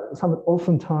that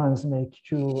oftentimes make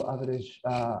queue average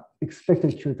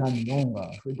expected queue time longer.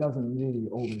 So it doesn't really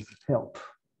always help.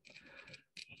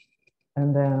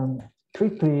 And then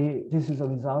quickly, this is a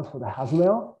result for the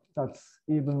Haswell. That's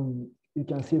even, you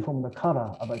can see from the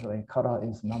color, by the way, color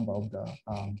is number of the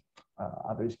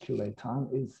average queue wait time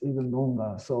is even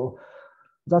longer. So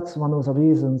that's one of the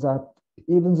reasons that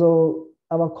even though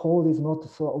our code is not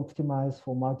so optimized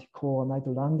for multi-core night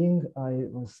landing, I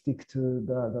will stick to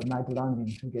the night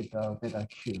landing to get a better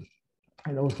queue.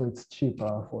 And also it's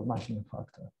cheaper for machine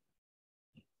factor.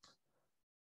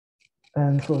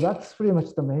 And so that's pretty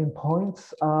much the main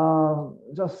points.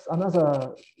 Just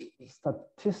another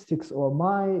statistics or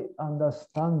my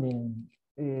understanding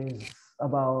is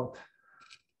about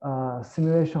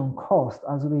simulation cost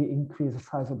as we increase the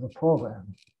size of the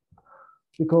program.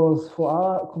 Because for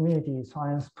our community,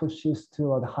 science pushes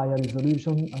toward higher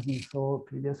resolution, as we saw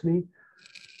previously.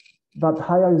 But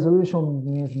higher resolution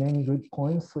means many good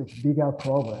points, so it's bigger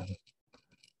problem.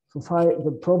 So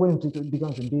the problem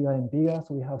becomes bigger and bigger,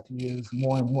 so we have to use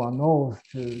more and more nodes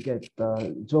to get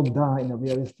the job done in a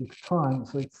realistic time.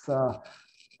 So it's a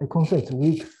concept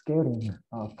weak scaling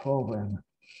problem.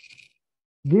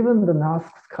 Given the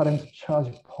NUG's current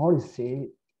charge policy,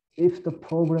 if the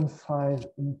problem size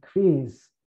increase,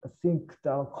 I think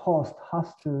the cost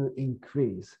has to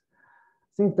increase.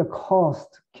 I think the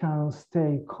cost can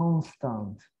stay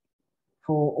constant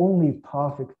for only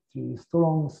perfectly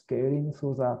strong scaling,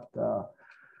 so that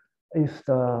if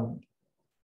the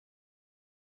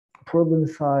problem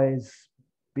size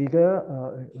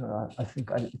bigger, I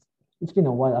think it's been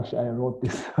a while actually I wrote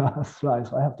this slide,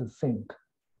 so I have to think.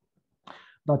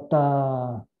 But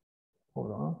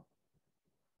hold on.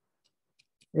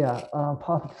 Yeah,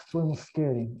 perfect strong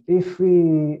scaling. If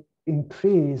we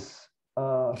increase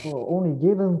for only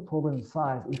given problem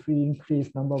size, if we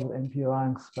increase number of MP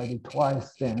ranks by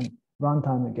twice, then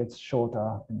runtime gets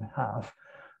shorter in half.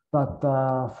 But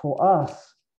for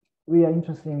us, we are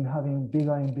interested in having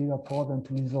bigger and bigger problem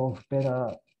to resolve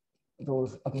better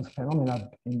those phenomena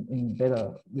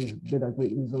with better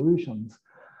great resolutions.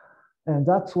 And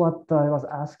that's what I was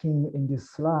asking in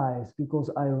this slide, because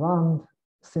I run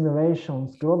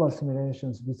simulations, global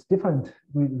simulations with different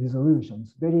grid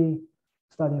resolutions,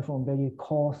 starting from very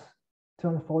coarse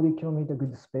 240 kilometer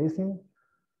grid spacing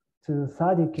to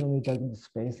 30 kilometer grid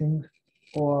spacing,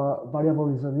 or variable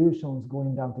resolutions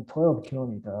going down to 12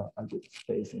 kilometer grid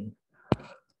spacing.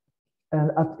 And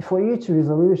for each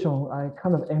resolution, I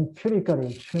kind of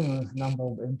empirically choose number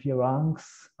of MP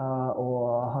ranks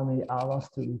or how many hours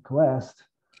to request.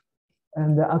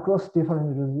 And across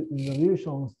different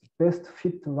resolutions, best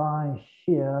fit line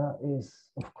here is,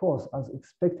 of course, as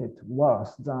expected,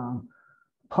 worse than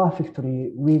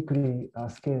perfectly weakly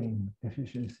scaling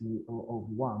efficiency of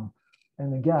 1.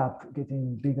 And the gap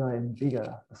getting bigger and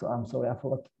bigger. So I'm sorry, I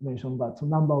forgot to mention, but the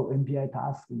number of MPI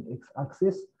tasks in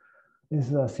x-axis is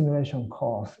the simulation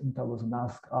cost in terms of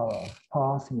NUG hours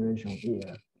per simulation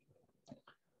year.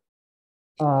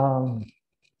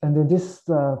 And then this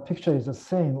picture is the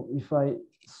same if I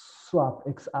swap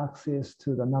x-axis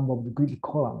to the number of the grid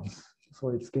columns. So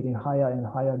it's getting higher and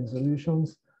higher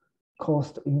resolutions,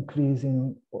 cost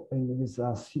increasing with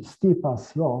a steeper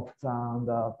slope than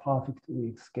the perfect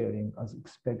weak scaling as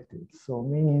expected. So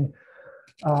meaning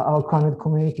our climate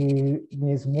community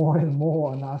needs more and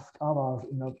more NUG hours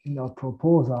in a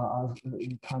proposal as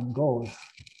time goes,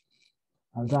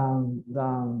 than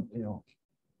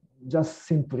just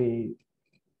simply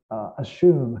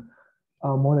assume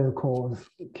our model cost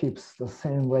keeps the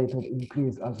same rate of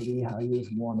increase as we use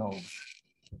more nodes.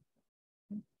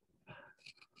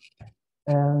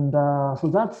 And so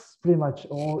that's pretty much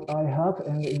all I have.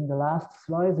 And in the last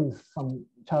slide is some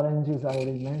challenges I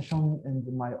already mentioned and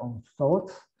my own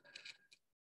thoughts.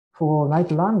 For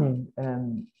night landing,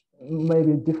 and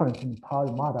maybe different in power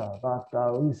matter, but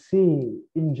we see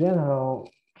in general,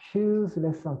 queues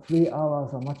less than 3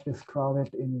 hours are much less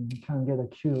crowded, and you can get a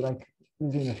queue like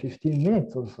within 15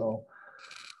 minutes or so.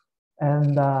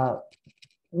 And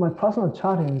my personal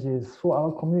challenge is for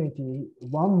our community,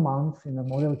 1 month in a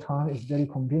model time is very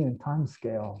convenient time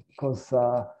scale, because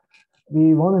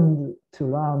we wanted to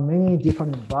learn many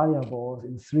different variables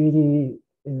in 3D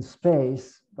in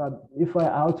space. But if I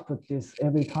output this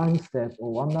every time step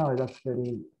or 1 hour, that's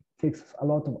takes a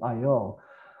lot of I/O.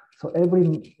 So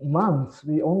every month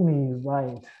we only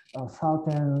write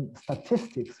certain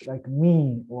statistics like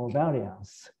mean or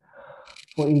variance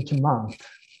for each month.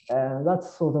 And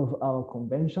that's sort of our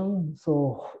convention.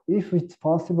 So if it's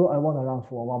possible, I want to run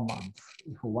for 1 month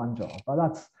for one job, but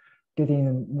that's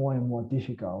getting more and more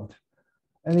difficult.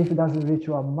 And if it doesn't reach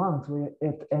 1 month,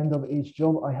 at the end of each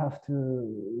job, I have to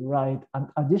write an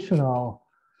additional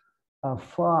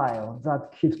file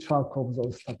that keeps track of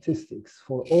those statistics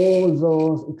for all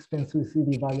those expensive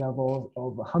 3D variables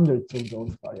of hundreds of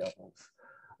those variables.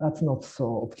 That's not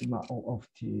so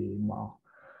optimal.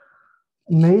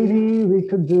 Maybe we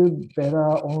could do better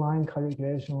online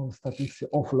calculation of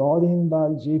statistics offloading by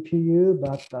GPU,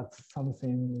 but that's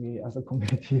something we as a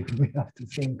community we have to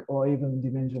think, or even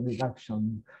dimension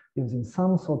reduction using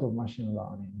some sort of machine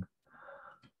learning.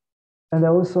 And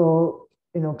also,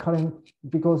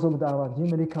 because of our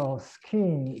numerical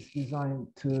scheme is designed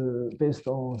to based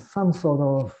on some sort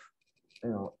of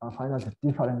a finite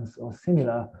difference or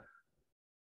similar,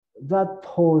 that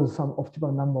holds some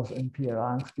optimal numbers in MP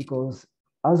ranks, because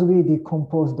as we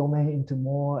decompose domain into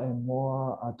more and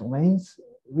more domains,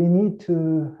 we need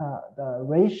to have the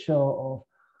ratio of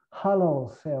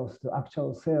hello cells to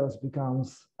actual cells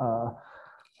becomes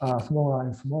smaller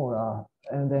and smaller,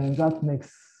 and then that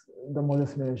makes the model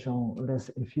simulation less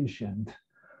efficient.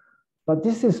 But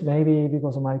this is maybe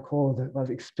because my code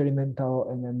was experimental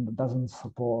and then doesn't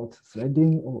support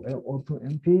threading or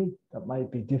OpenMP. That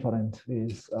might be different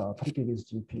with particularly with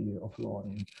GPU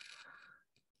offloading.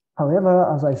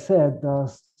 However, as I said, the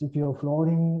GPU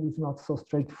offloading is not so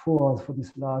straightforward for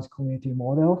this large community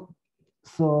model.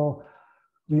 So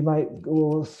we might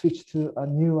go switch to a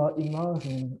newer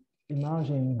emerging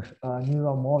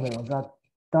neural model that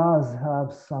does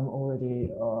have some already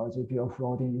GPU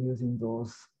offloading using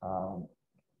those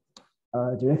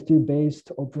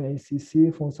directive-based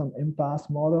OpenACC for some MPass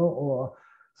model, or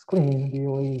Screen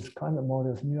DOE's kind of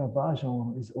model's newer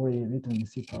version is already written in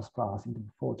C++ into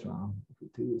Fortran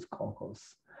to use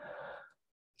Cocos.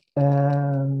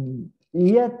 And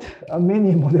yet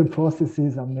many model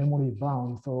processes are memory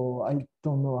bound, so I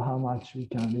don't know how much we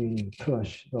can really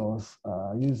push those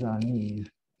user needs.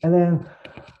 And then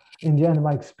in the end,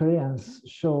 my experience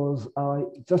shows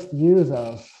just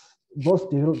users, both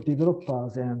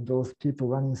developers and those people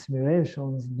running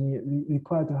simulations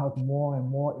require to have more and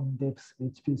more in-depth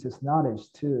HPC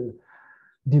knowledge to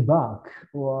debug,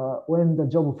 or when the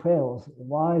job fails,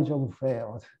 why job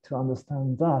failed. To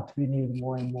understand that, we need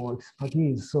more and more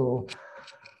expertise. So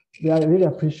I really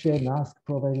appreciate NUG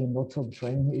providing lots of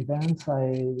training events.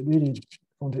 I really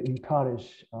want to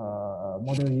encourage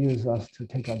model users to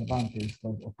take advantage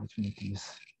of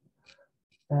opportunities.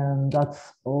 And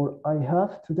that's all I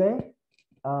have today.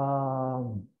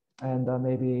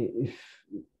 Maybe if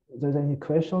there's any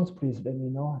questions, please let me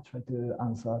know. I'll try to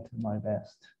answer to my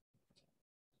best.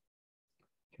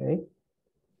 Okay.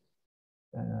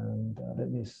 And let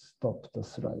me stop the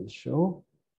slideshow.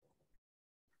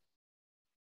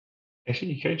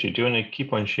 Actually, Koichi, do you want to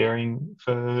keep on sharing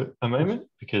for a moment?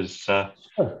 Because sure.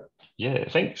 Yeah,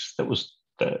 thanks. That was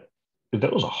a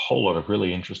whole lot of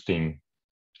really interesting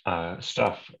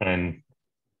stuff. And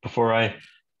before I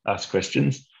ask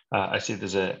questions, I see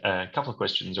there's a couple of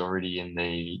questions already in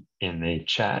the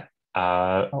chat.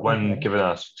 One given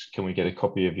asks, can we get a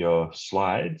copy of your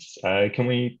slides? Can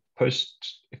we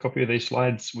post a copy of these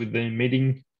slides with the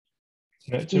meeting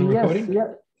notes and recording?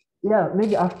 Yeah,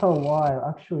 maybe after a while,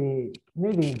 actually,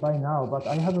 maybe by now, but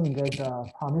I haven't got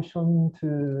permission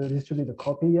to distribute the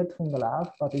copy yet from the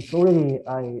lab, but it's already,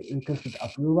 I requested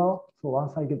approval. So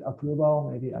once I get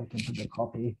approval, maybe I can put the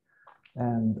copy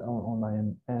and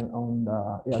online and on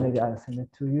the, yeah, maybe I'll send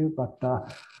it to you. But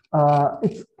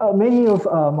it's many of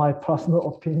my personal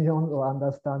opinion or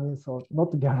understanding, so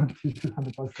not guaranteed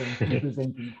 100%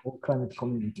 representing the whole climate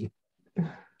community.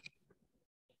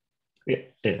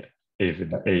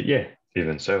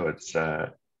 Even so, it's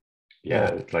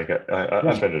like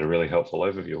I found it a really helpful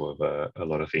overview of a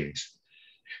lot of things.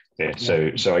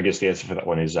 So I guess the answer for that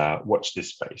one is watch this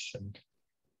space,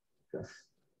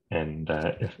 and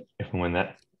if and when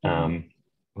that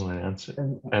will announce it.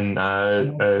 And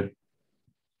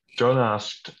John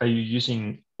asked, are you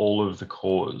using all of the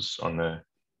cores on the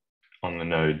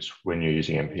nodes when you're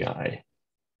using MPI?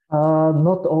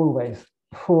 Not always.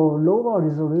 For lower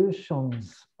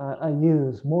resolutions, I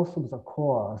use most of the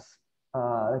cores,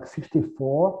 like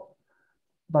 64,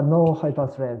 but no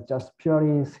hyperthread, just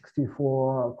purely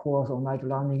 64 cores on night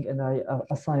running, and I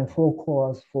assign 4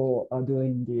 cores for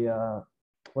doing the,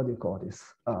 what do you call this?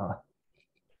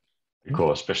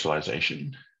 Core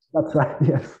specialization. That's right,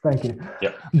 yes, thank you.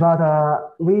 Yeah. But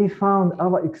we found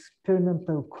our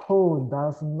experimental code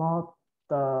does not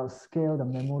scale the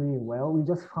memory well. We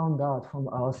just found out from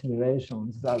our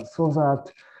simulations that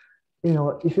you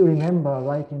know, if you remember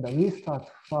writing the restart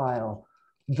file,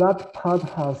 that part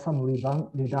has some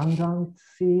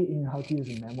redundancy in how to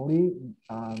use memory.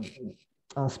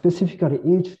 Specifically,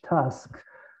 each task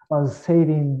was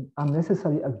saving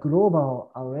unnecessarily a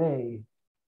global array,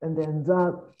 and then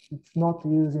that it's not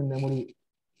using memory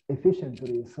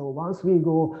efficiently. So once we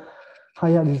go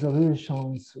higher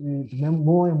resolutions with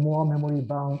more and more memory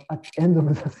bound at the end of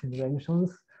the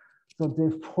simulations. So they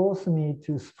force me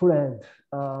to spread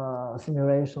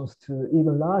simulations to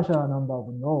even larger number of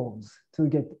nodes to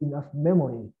get enough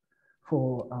memory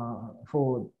for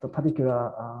the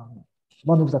particular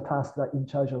one of the tasks that in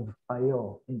charge of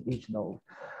I/O in each node.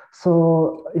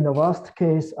 So in the worst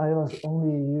case, I was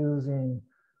only using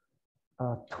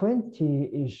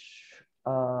 20-ish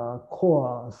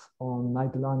cores on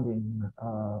night landing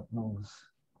nodes.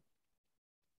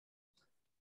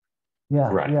 Yeah,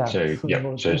 right. Yeah.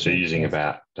 So using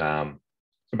about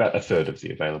a third of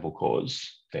the available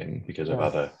cores then, because of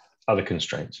other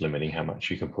constraints limiting how much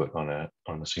you can put on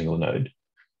a single node.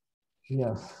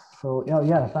 Yes. So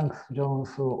yeah. Thanks, John.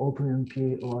 So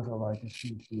OpenMP was a right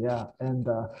issue. Yeah, and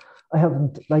I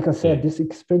haven't, like I said, this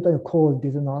experimental code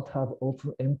did not have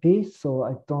OpenMP, so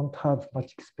I don't have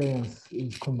much experience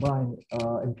in combined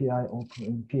MPI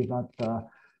OpenMP, but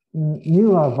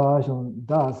newer version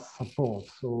does support.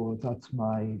 So that's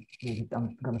my, maybe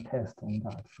I'm gonna test on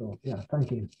that. So yeah,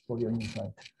 thank you for your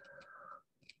insight.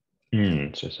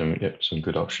 So some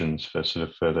good options for sort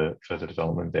of further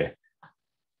development there.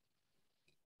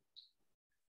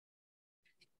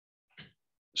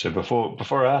 So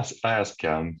before I ask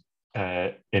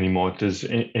any more, does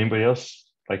anybody else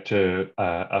like to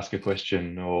ask a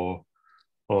question or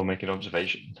make an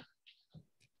observation?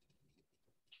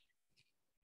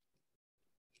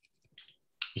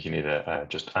 You can either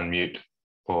just unmute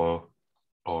or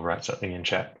write something in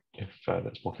chat if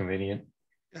that's more convenient.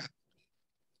 Yeah.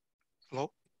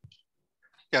 Hello.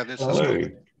 Yeah, this Hello.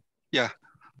 is yeah.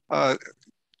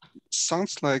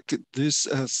 Sounds like this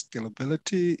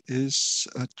scalability is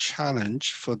a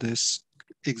challenge for this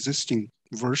existing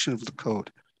version of the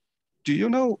code. Do you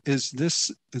know, is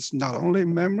not only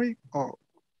memory or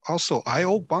also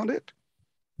I/O bounded?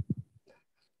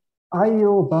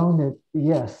 I/O bounded,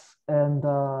 yes, and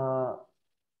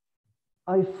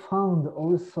I found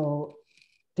also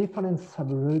different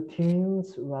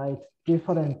subroutines, right?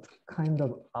 Different kind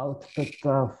of output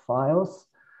files.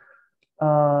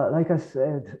 Like I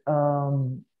said,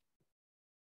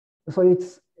 so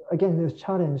it's, again, there's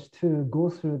challenge to go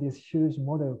through this huge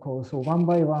model code. So one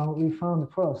by one, we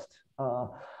found first,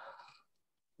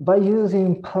 by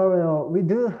using parallel, we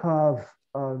do have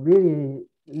a really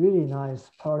nice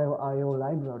parallel I/O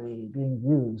library being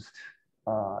used.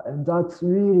 And that's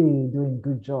really doing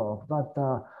good job. But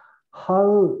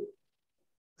how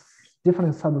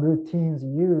different subroutines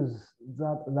use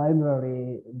that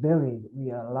library vary,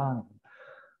 we are learning.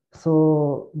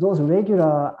 So those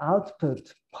regular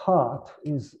output part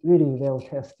is really well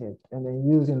tested and then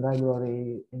using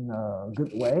library in a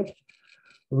good way.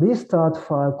 Restart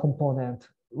file component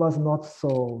was not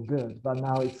so good, but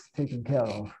now it's taken care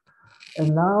of.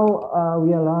 And now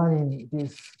we are learning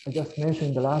this, I just mentioned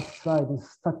in the last slide, is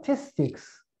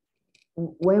statistics.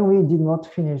 When we did not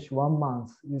finish 1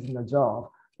 month using the job,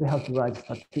 we have to write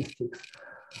statistics.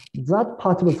 That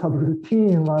part of the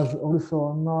subroutine was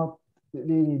also not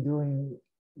really doing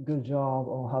good job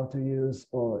on how to use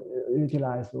or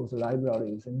utilize those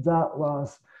libraries. And that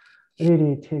was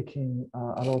really taking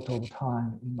a lot of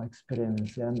time in my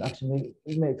experience. And actually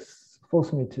it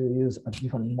forced me to use a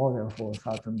different model for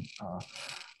certain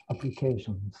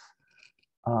applications.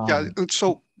 Yeah,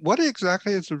 so what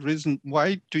exactly is the reason?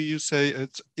 Why do you say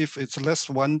if it's less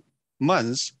 1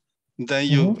 month, then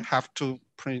you have to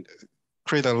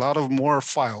create a lot of more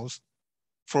files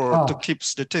to keep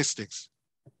statistics?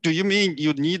 Do you mean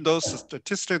you need those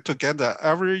statistics to get the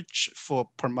average for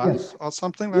per month or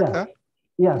something like that?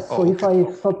 Yes, so if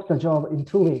I stop the job in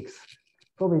 2 weeks,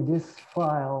 probably this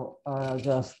file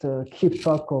just keep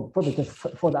track of, probably just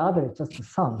for the average, just the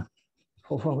sum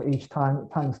from each time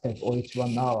step or each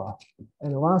 1 hour.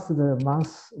 And once the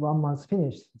 1 month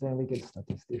finished, then we get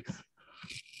statistics.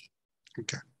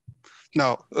 Okay.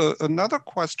 Now, another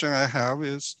question I have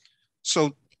is,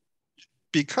 so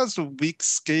because of weak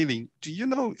scaling, do you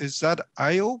know, is that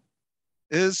I/O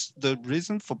is the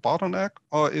reason for bottleneck,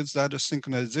 or is that a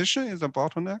synchronization is a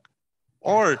bottleneck,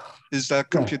 or is that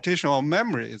computational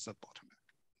memory is a bottleneck?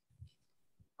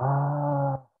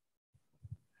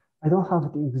 I don't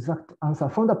have the exact answer.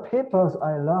 From the papers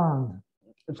I learned,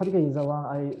 particularly the one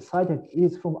I cited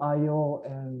is from I/O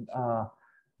and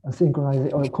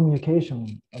synchronization or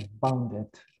communication bounded.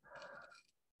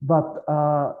 But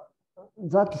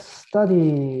that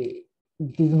study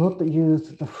did not use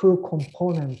the full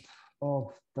component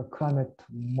of the climate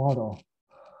model.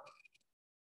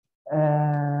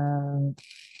 And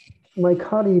my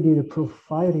colleague did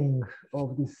profiling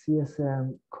of the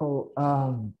CSM code.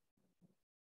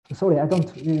 Sorry, I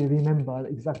don't really remember the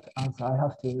exact answer. I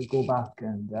have to go back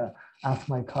and ask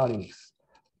my colleagues.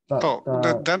 But,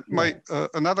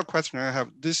 another question I have.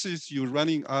 This is you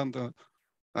running on the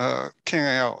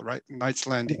PNNL, right? Night's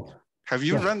Landing. Yes. Have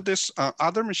you run this on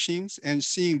other machines and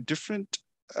seeing different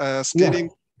scaling?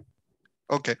 Yes.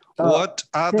 Okay, what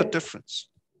are the difference?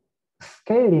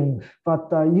 Scaling, but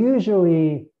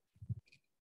usually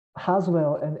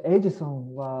Haswell and Edison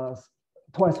was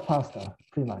twice faster,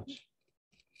 pretty much.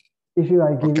 If you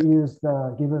use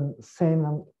the given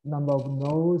same number of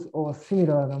nodes or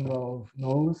similar number of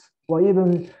nodes, or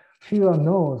even fewer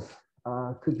nodes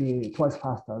could be twice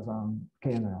faster than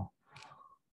KNL.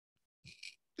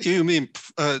 You mean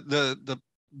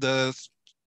the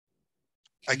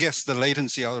I guess the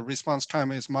latency or the response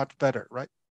time is much better, right?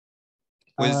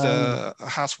 With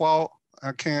Haswell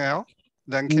KNL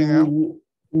than KNL?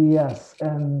 Yes,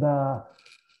 and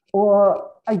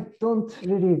or I don't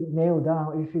really nail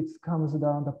down if it comes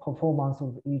down the performance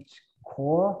of each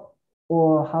core,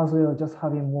 or Haswell just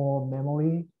having more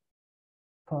memory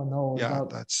per node. Yeah,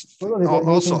 that's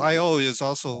also I/O is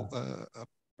also a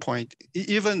point.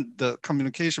 Even the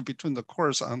communication between the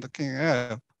cores on the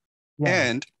KNL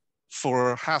and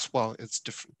for Haswell, it's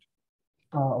different.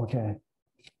 Oh, okay.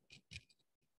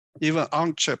 Even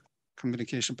on-chip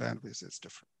communication bandwidth is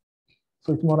different.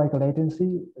 So it's more like a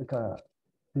latency, do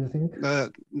you think?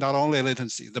 Not only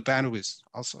latency, the bandwidth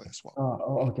also as well.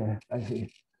 Oh, okay, I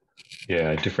see.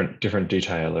 Yeah, different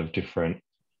detail of different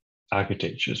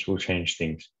architectures will change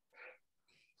things.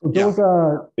 So those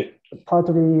are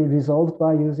partly resolved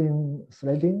by using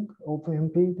threading,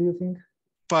 OpenMP, do you think?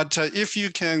 But if you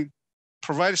can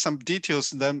provide some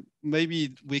details, then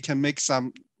maybe we can make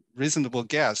some reasonable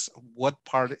guess what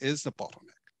part is the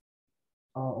bottleneck.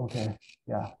 Oh, okay.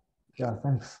 Yeah,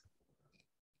 thanks.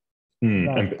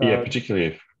 And yeah,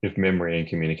 particularly if memory and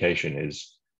communication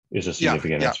is a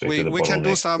significant aspect of the bottleneck. We can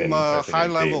do some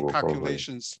high-level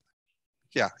calculations.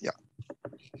 Yeah.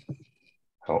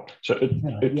 Oh, so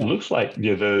it looks like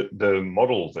the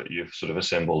model that you've sort of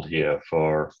assembled here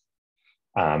for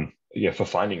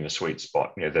finding the sweet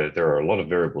spot. There are a lot of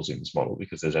variables in this model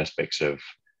because there's aspects of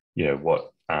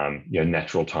what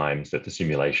natural times that the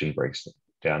simulation breaks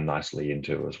down nicely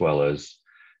into, as well as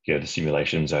the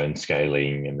simulation zone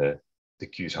scaling and the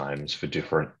queue times for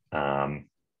different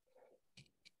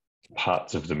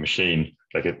parts of the machine.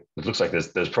 Like it looks like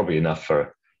there's probably enough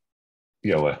for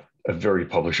a very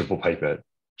publishable paper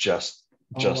just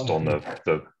on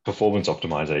the performance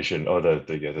optimization or the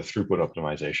throughput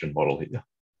optimization model here.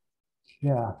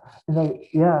 Yeah, and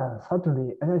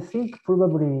certainly, and I think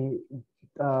probably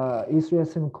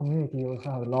E3SM community also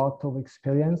have a lot of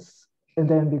experience, and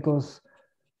then because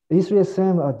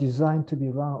E3SM are designed to be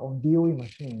run on DOE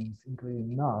machines,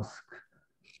 including NUSC.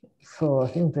 So I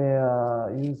think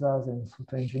their users and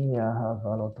software engineers have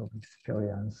a lot of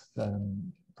experience,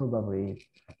 and probably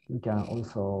we can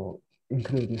also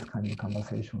include this kind of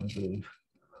conversation, I believe.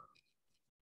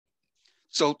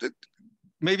 So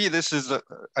maybe this is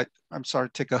I'm sorry,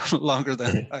 take a longer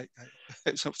than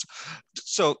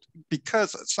so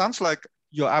because it sounds like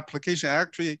your application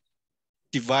actually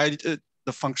divided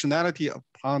the functionality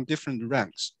upon different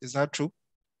ranks. Is that true?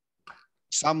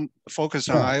 Some focus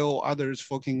on I/O, others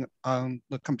focusing on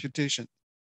the computation.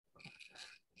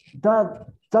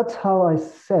 That's how I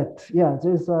set. Yeah,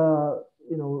 there's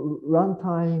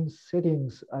runtime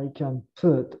settings I can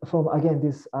put from, again,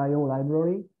 this I/O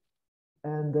library,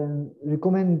 and then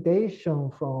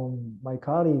recommendation from my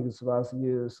colleagues was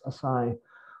assign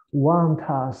one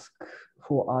task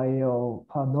for I/O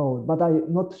per node, but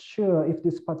I'm not sure if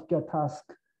this particular task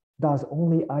does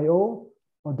only I/O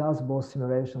or does both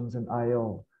simulations and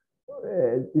I/O.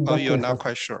 You're not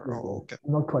quite sure. Oh, okay.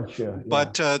 Not quite sure.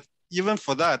 But even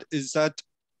for that, is that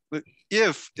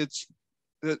if it's,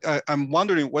 I'm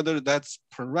wondering whether that's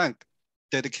per rank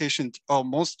dedication or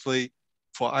mostly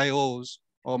for I/Os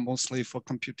or mostly for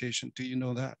computation. Do you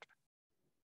know that?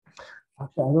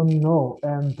 Actually, I don't know,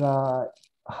 and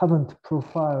haven't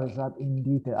profiled that in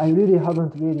detail. I really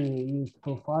haven't used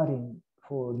profiling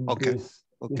for this.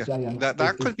 Okay,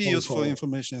 that could be useful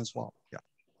information as well. Yeah.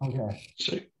 Okay.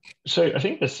 So I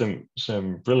think there's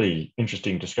some really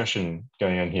interesting discussion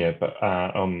going on here, but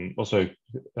I'm also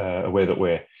aware that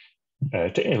we're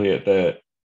technically at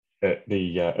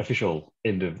the official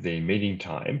end of the meeting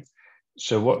time.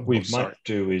 So what we might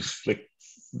do is flick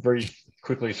very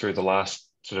quickly through the last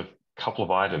sort of couple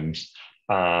of items,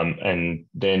 and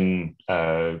then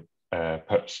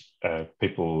perhaps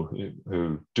people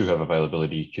who do have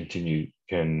availability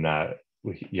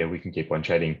we can keep on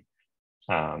chatting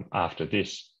after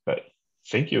this. But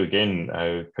thank you again,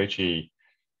 Koichi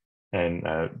and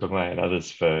Dongmai and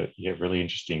others for really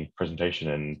interesting presentation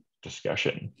and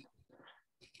discussion.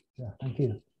 Yeah, thank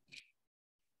you.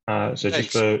 So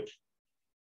just for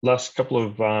last couple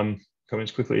of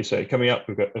comments quickly. So coming up,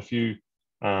 we've got a few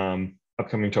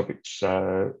upcoming topics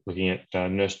looking at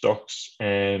NERSC docs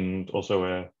and also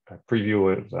a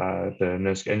preview of the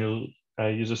NERSC annual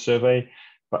user survey.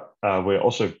 But we're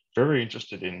also very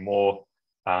interested in more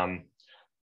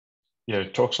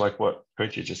talks like what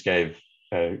Koichi just gave,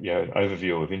 an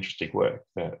overview of interesting work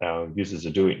that our users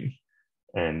are doing.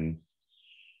 And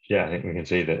I think we can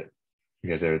see that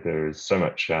there is so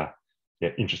much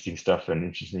interesting stuff and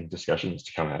interesting discussions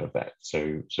to come out of that.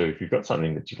 So if you've got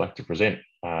something that you'd like to present,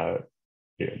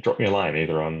 drop me a line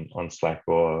either on Slack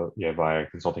or via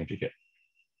consulting ticket.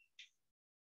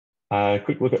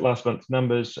 Quick look at last month's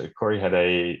numbers. So Cori had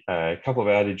a couple of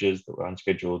outages that were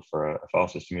unscheduled for a file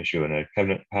system issue and a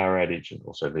cabinet power outage, and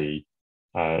also the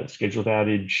scheduled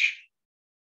outage.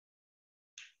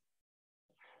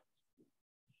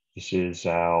 This is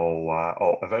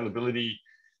our availability.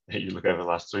 You look over the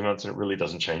last 3 months, and it really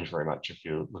doesn't change very much if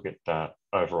you look at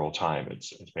overall time.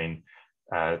 It's been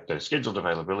the scheduled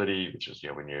availability, which is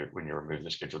when you remove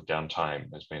the scheduled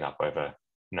downtime, has been up over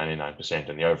 99%,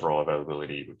 and the overall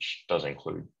availability, which does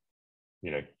include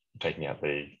taking out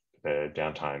the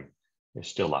downtime, is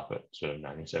still up at sort of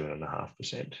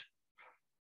 97.5%.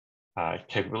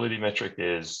 Capability metric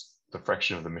is the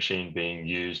fraction of the machine being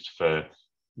used for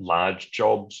large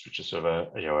jobs, which is sort of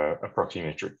a proxy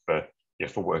metric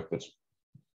for work that's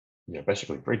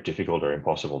basically very difficult or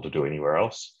impossible to do anywhere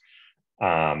else.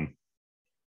 And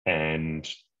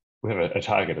we have a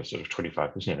target of sort of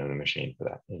 25% of the machine for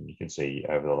that. And you can see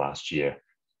over the last year,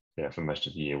 for most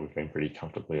of the year, we've been pretty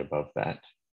comfortably above that.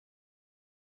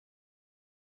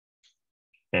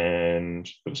 And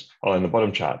in the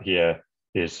bottom chart here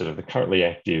is sort of the currently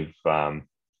active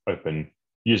open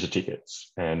user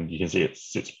tickets. And you can see it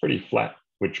sits pretty flat,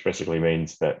 which basically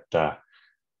means that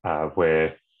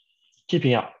we're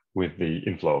keeping up with the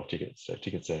inflow of tickets. So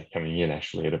tickets are coming in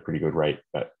actually at a pretty good rate,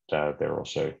 but they're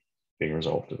also being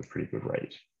resolved at a pretty good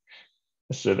rate.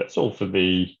 So that's all for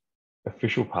the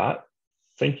official part.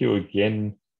 Thank you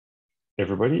again,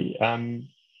 everybody.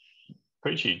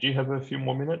 Koichi, do you have a few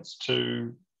more minutes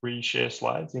to re-share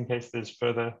slides in case there's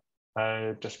further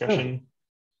discussion?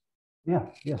 Yeah,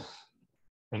 yes.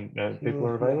 And people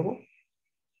are available?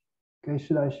 Okay,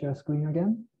 should I share screen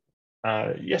again?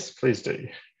 Yes, please do.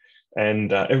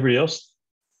 And everybody else,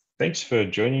 thanks for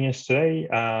joining us today.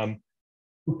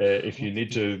 If you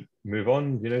need to move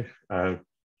on,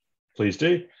 please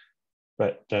do.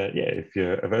 But if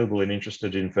you're available and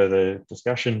interested in further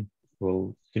discussion,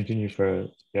 we'll continue for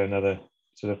another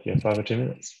sort of 5 or 10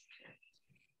 minutes.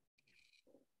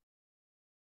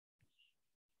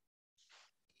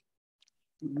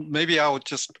 Maybe I would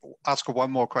just ask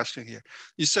one more question here.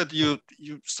 You said you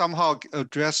somehow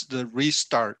addressed the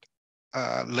restart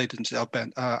latency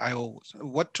IO.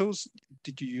 What tools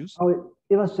did you use? Oh,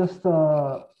 it was just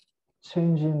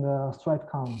changing the stride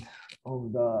count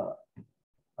of the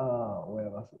where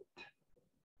was it?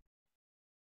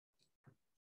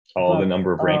 The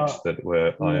number of ranks that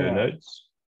were IO nodes.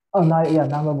 Oh, no, yeah,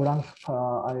 number of ranks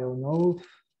per IO node,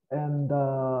 and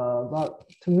but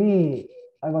to me,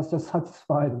 I was just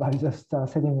satisfied by just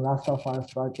setting raster file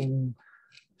starting,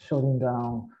 shutting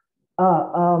down.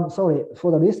 Sorry,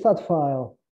 for the restart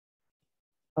file,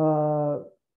 there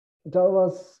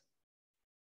was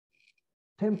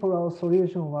temporal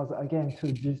solution was again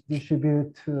to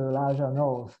distribute to larger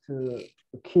nodes to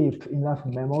keep enough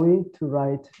memory to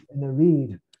write and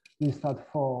read restart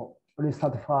file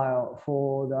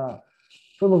for the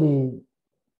probably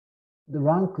the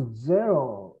rank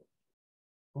 0.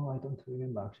 Oh, I don't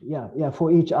remember actually. Yeah, for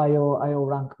each IO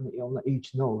rank on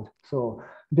each node. So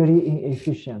very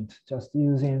inefficient. Just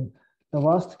using the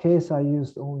worst case, I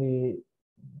used only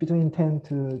between 10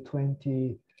 to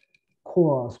 20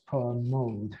 cores per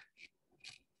node.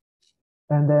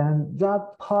 And then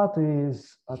that part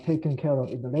is taken care of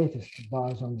in the latest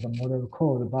version of the model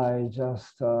code by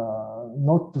just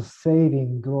not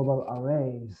saving global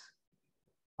arrays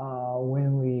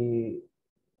when we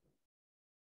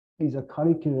either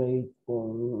calculate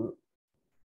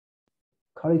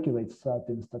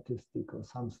certain statistic or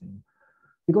something.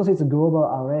 Because it's a global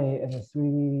array and it's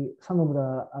really, some of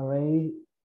the array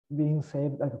being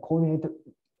saved, like coordinate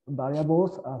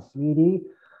variables are 3D.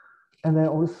 And then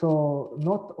also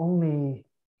not only,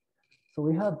 so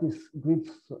we have this grid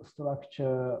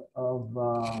structure of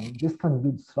this kind of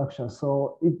grid structure.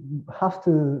 So it has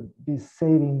to be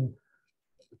saving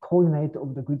coordinate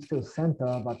of the grid cell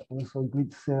center, but also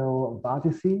grid cell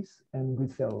vertices and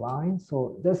grid cell lines.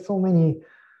 So there's so many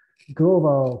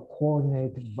global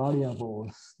coordinate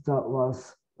variables that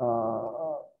was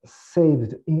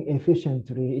saved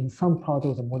inefficiently in some part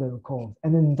of the model code.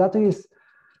 And then that is,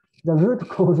 the root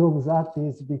cause of that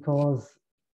is because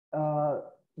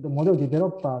the model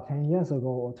developer 10 years ago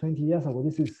or 20 years ago,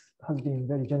 has been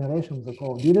very generations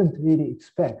ago, didn't really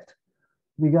expect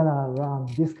we're gonna run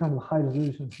this kind of high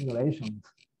resolution simulations.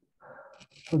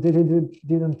 So they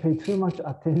didn't pay too much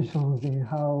attention in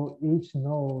how each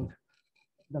node,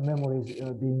 the memories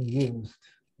are being used.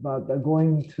 But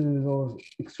going to those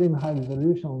extreme high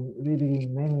resolution, really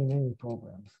many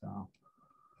problems now.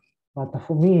 But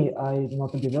for me, I'm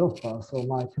not a developer, so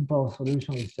my temporal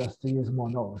solution is just to use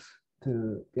more nodes.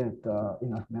 to get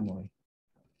enough memory.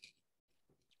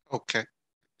 Okay.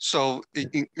 So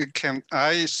can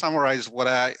I summarize what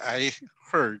I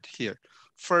heard here?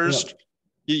 First,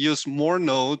 you use more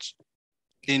nodes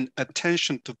in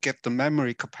attention to get the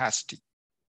memory capacity.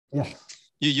 Yes.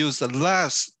 You use the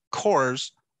less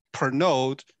cores per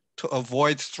node to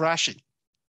avoid thrashing,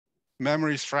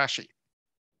 memory thrashing.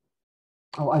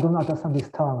 Oh, I don't understand this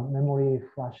term, memory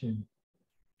thrashing.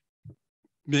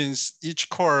 Means each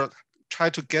core try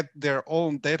to get their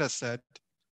own data set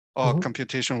or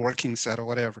computation working set or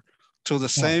whatever to the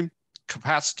same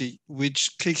capacity,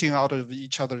 which kicking out of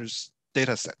each other's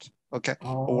data set, okay?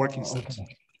 Or working sets.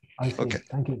 Okay. I see. Okay.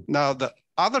 Thank you. Now the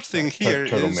other thing here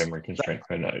total is memory constraint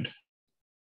per node.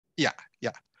 Yeah.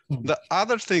 The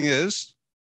other thing is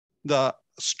the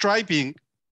striping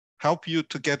help you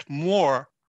to get more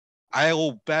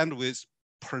I/O bandwidth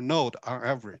per node on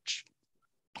average.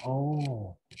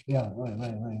 Oh, yeah,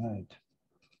 right.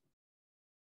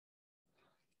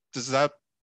 Does that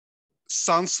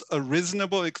sounds a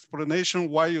reasonable explanation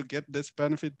why you get this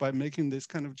benefit by making these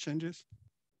kind of changes?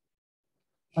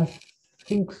 I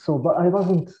think so, but I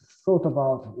wasn't thought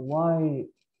about why.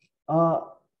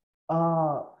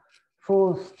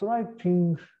 For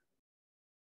striping,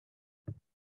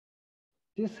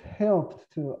 this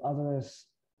helped to address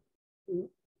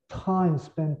time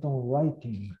spent on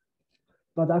writing,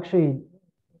 but actually,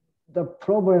 the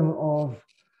problem of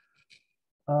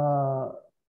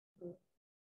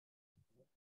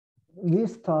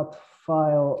restart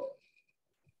file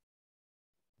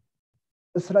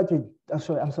slightly,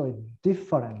 actually, I'm sorry,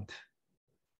 different.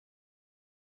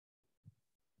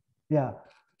 Yeah,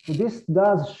 so this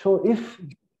does show if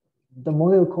the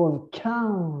model code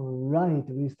can write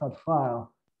restart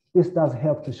file, this does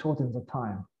help to shorten the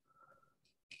time.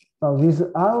 But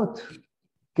without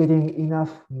getting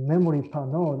enough memory per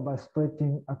node by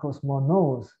splitting across more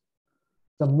nodes,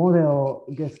 the model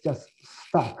gets just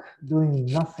stuck doing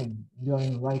nothing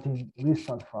during writing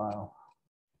restart file.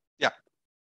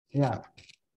 Yeah.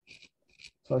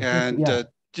 So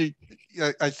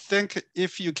I think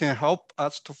if you can help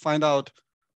us to find out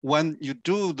when you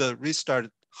do the restart,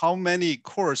 how many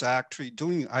cores are actually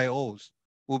doing IOs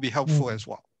will be helpful as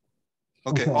well.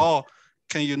 Okay. Or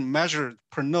can you measure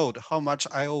per node how much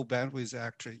IO bandwidth is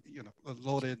actually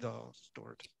loaded or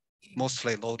stored,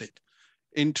 mostly loaded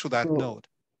into that node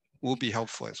will be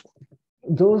helpful as well.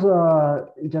 Those are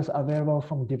just available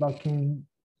from debugging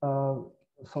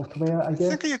software, I guess.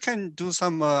 I think you can do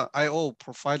some IO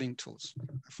profiling tools.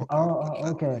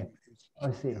 Okay.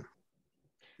 I see.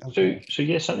 Okay. So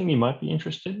yeah, something you might be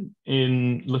interested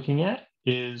in looking at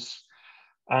is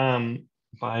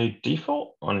by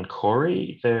default on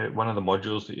Cori, one of the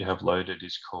modules that you have loaded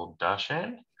is called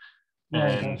Darshan,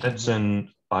 and that's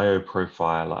an IO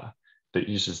profiler that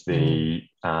uses the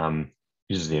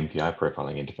MPI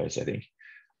profiling interface, I think.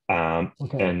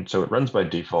 And so it runs by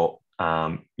default.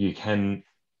 You can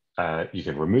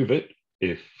remove it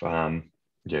if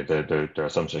there are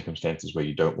some circumstances where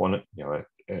you don't want it.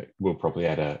 It will probably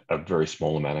add a very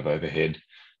small amount of overhead,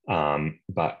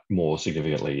 but more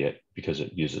significantly yet, because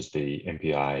it uses the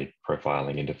MPI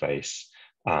profiling interface,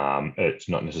 it's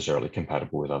not necessarily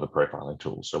compatible with other profiling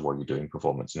tools. So while you're doing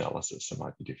performance analysis, it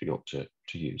might be difficult to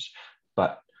use.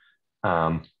 But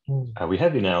we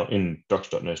have in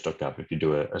docs.nurse.gov, if you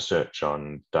do a search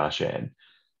on Darshan,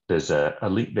 there's a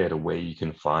link there to where you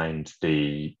can find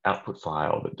the output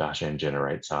file that Darshan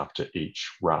generates after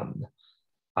each run.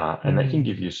 And that can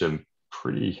give you some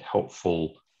pretty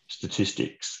helpful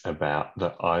statistics about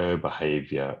the IO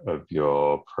behavior of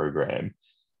your program.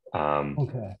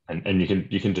 And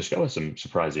you can discover some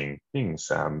surprising things.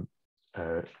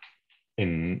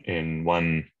 In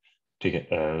one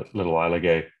ticket a little while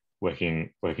ago,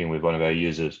 working with one of our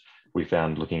users, we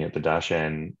found, looking at the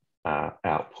Darshan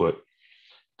output,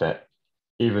 that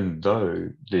even though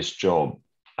this job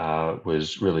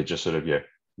was really just sort of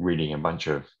reading a bunch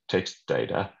of text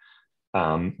data,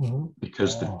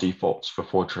 because the defaults for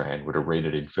Fortran were to read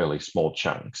it in fairly small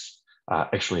chunks,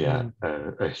 actually a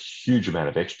huge amount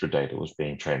of extra data was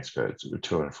being transferred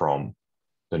to and from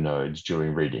the nodes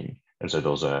during reading. And so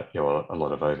there was a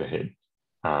lot of overhead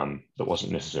that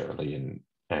wasn't necessarily in,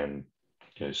 and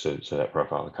so that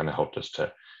profile kind of helped us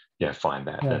to find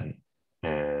that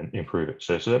and improve it.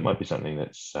 So that might be something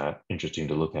that's interesting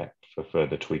to look at for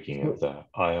further tweaking of the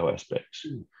IO aspects.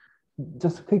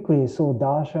 Just quickly, so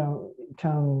Darshan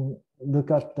can look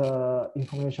at the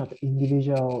information at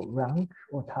individual rank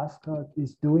or task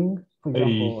is doing, for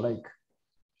example,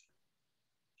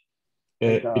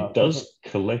 it does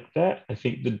collect that. I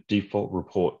think the default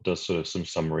report does sort of some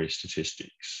summary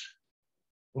statistics.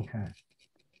 Okay.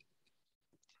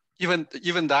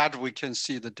 Even that we can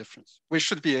see the difference. We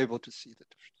should be able to see the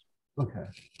difference.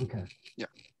 Okay.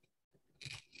 Yeah.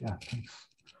 Yeah, thanks.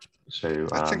 So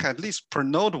I think at least per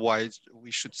node wise,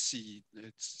 we should see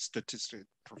it's statistically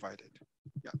provided.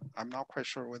 Yeah, I'm not quite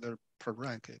sure whether per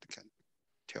rank it can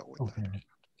tell with that.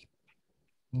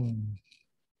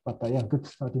 But yeah, good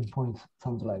starting point,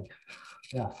 sounds like.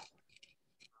 Yeah.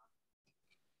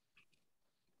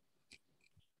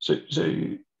 So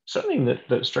something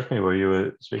that struck me while you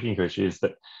were speaking, Koichi, is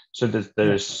that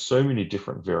there's so many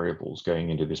different variables going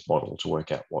into this model to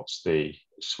work out what's the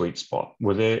sweet spot.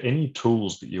 Were there any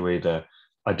tools that you either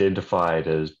identified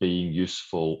as being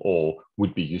useful or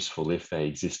would be useful if they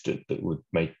existed that would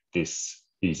make this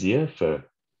easier for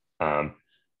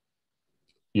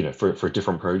for a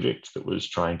different project that was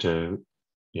trying to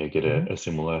get a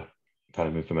similar kind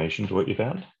of information to what you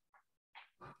found?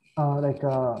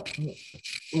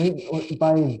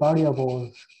 By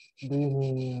variables, do you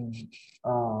mean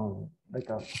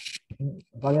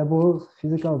variables,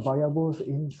 physical variables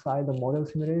inside the model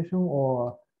simulation,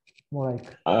 or more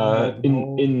like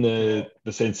in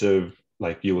the sense of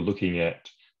like you were looking at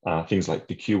things like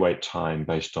the queue wait time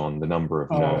based on the number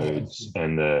of nodes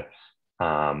and the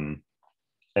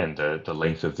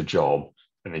length of the job,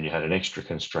 and then you had an extra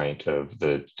constraint of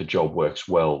the job works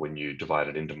well when you divide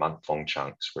it into month-long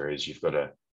chunks, whereas you've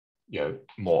got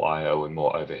more IO and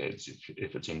more overheads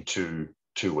if it's in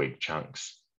two-week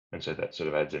chunks, and so that sort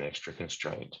of adds an extra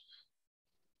constraint.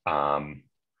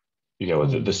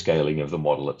 The scaling of the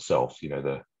model itself,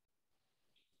 the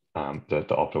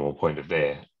optimal point of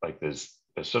there, like there's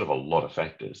sort of a lot of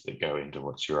factors that go into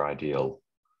what's your ideal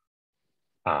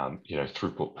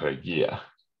throughput per year.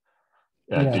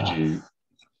 Did you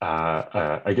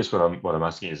I guess what I'm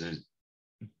asking is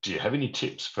do you have any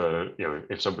tips for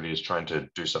if somebody is trying to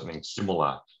do something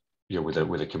similar with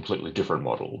a completely different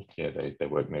model? They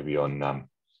work maybe on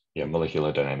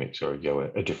molecular dynamics or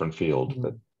a different field,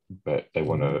 but they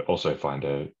want to also find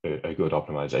a good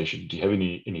optimization. Do you have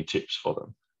any tips for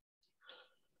them?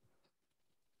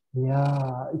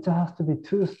 Yeah, it has to be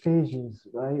two stages,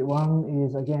 right? One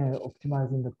is again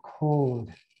optimizing the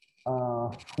code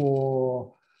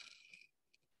for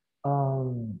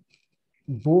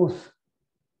both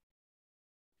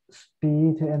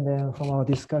speed and then from our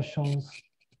discussions,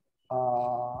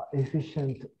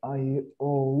 efficient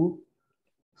I/O,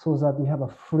 so that you have a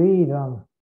freedom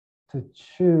to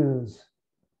choose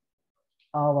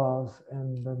hours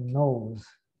and the nodes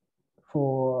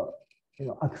for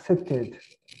accepted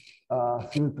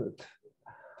throughput.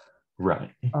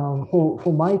 Right.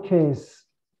 For my case,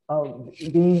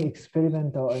 being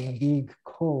experimental in a big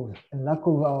code and lack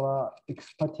of our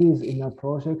expertise in our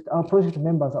project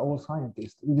members are all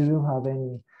scientists. We don't have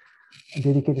any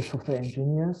dedicated software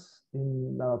engineers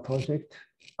in our project.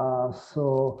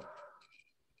 So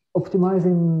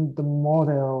optimizing the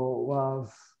model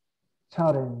was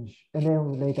challenge, and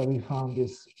then later we found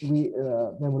this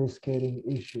memory scaling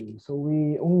issue. So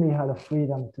we only had a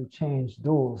freedom to change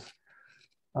those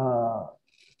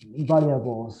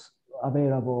variables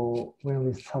available when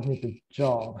we submit the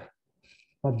job.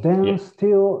 But then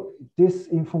still, this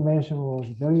information was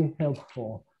very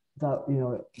helpful that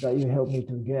you helped me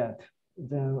to get.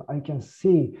 Then I can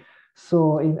see.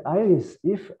 So in Iris,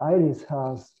 if Iris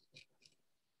has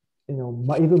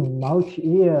even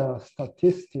multi-year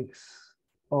statistics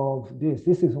of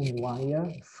this is only 1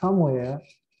 year somewhere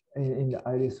in the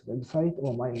Iris website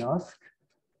or my NUSC.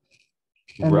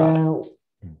 And then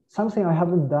something I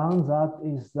haven't done that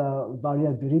is the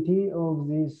variability of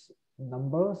these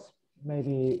numbers,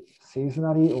 maybe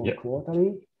seasonally or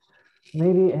quarterly.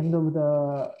 Maybe end of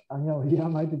the annual year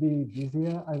might be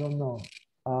busier. I don't know.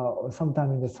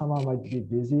 Sometime in the summer might be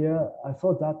busier. I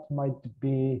thought that might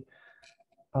be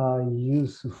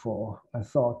useful, I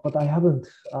thought, but I haven't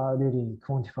really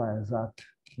quantified that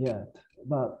yet.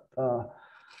 But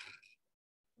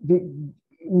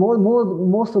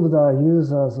most of the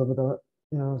users of the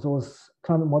those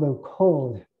kind of model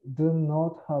code do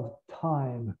not have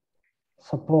time,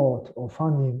 support, or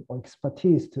funding or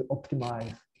expertise to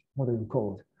optimize model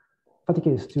code,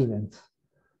 particularly students.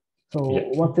 So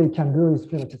what they can do is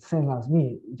pretty much the same as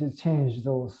me, just change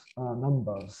those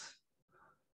numbers.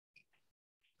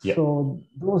 So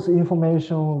those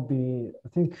information will be, I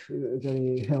think,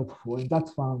 very helpful. And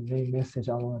that's one main message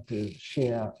I wanted to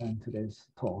share in today's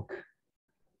talk.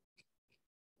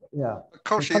 Yeah.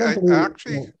 Koichi, I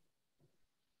actually,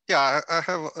 I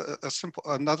have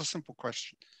another simple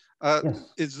question.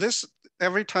 Is this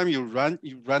every time you run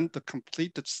the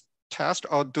completed test,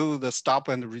 or do the stop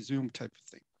and resume type of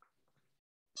thing?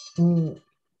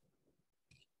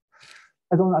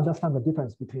 I don't understand the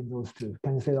difference between those two.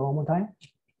 Can you say that one more time?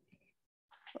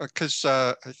 Because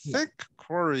I think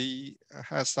Cori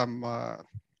has some,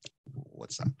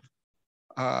 what's that?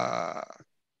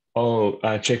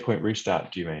 Checkpoint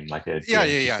restart, do you mean? Like a Yeah.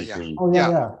 Oh,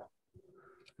 yeah.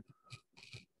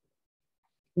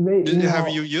 Have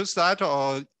you used that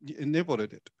or enabled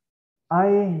it?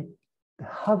 I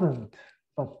haven't,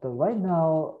 but right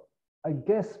now, I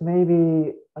guess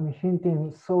maybe I'm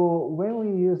hinting. So when we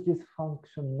use this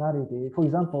functionality, for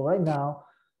example, right now,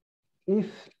 if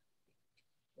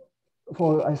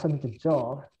I submit a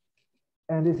job,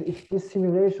 and if this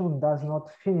simulation does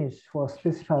not finish for a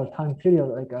specified time period,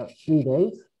 like 3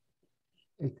 days,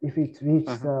 if it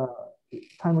reaches the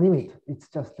time limit, it's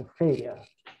just a failure.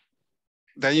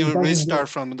 Then you restart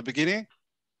from the beginning?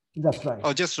 That's right.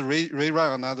 Or just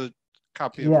rerun another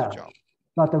copy of the job?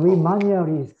 But we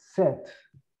manually set.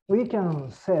 We can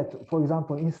set, for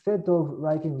example, instead of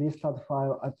writing restart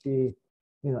file at the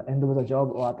end of the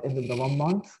job or at the end of the 1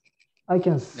 month, I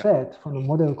can set from the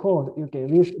model code, okay,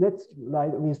 let's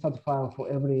write restart file for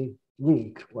every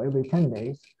week or every 10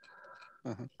 days.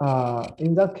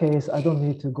 In that case, I don't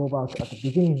need to go back at the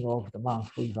beginning of the month,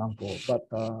 for example, but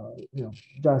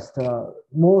just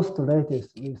most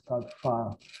latest restart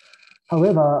file.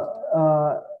 However,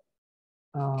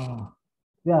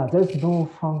 there's no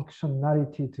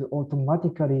functionality to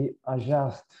automatically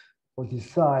adjust or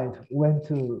decide when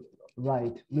to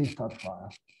write restart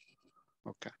file.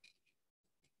 Okay.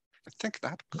 I think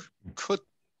that could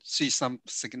see some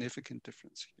significant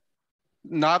difference here.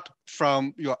 Not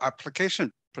from your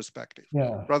application perspective,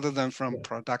 rather than from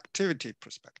productivity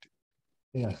perspective.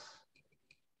 Yes.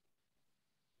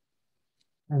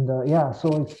 And so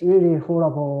it's really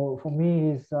horrible for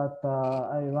me is that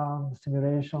I run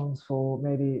simulations for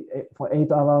maybe for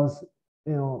 8 hours,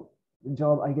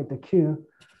 job, I get the queue,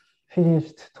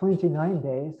 finished 29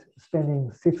 days,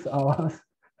 spending 6 hours,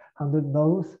 100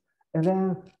 nodes, and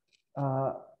then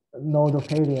node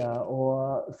failure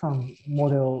or some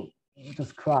model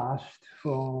just crashed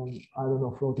from, I don't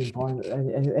know, floating point,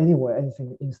 anywhere,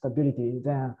 anything instability,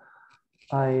 then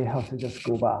I have to just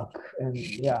go back. And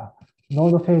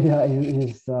node failure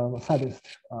is saddest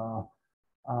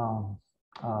time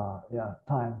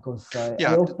because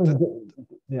I often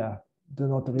do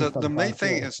not restart. The main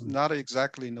thing is not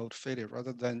exactly node failure,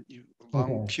 rather than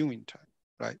long queuing time,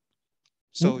 right?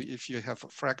 So if you have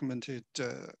fragmented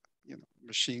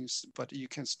machines, but you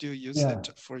can still use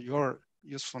it for your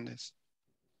usefulness,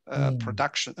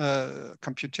 production,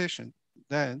 computation,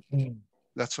 then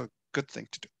that's a good thing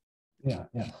to do.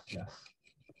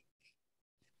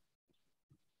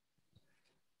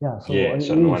 So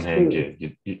on the one hand,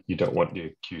 you don't want your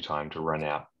queue time to run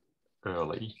out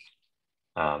early,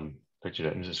 but you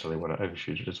don't necessarily want to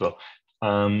overshoot it as well.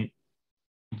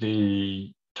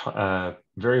 The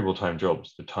variable time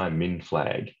jobs, the time min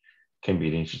flag, can be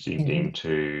an interesting thing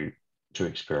to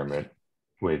experiment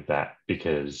with that,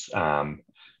 because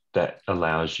that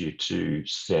allows you to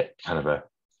set kind of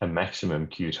a maximum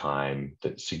queue time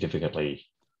that's significantly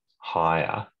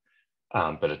higher,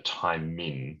 but a time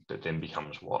min that then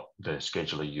becomes what the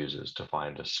scheduler uses to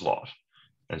find a slot.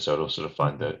 And so it'll sort of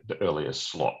find the earliest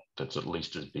slot that's at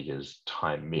least as big as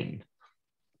time min.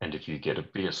 And if you get a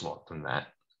bigger slot than that,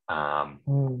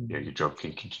 your job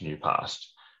can continue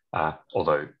past.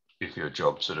 Although if your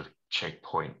job sort of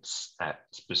checkpoints at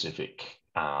specific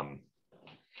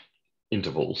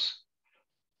intervals,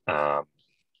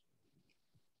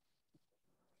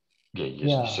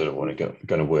 you sort of want to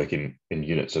go to work in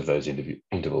units of those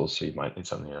intervals, so you might need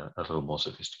something a little more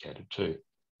sophisticated too.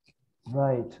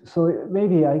 Right. So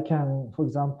maybe I can, for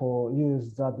example,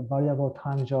 use that variable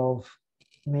time job,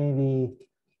 maybe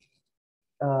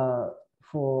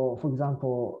for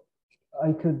example,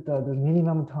 I could the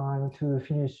minimum time to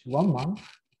finish 1 month,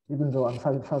 even though I'm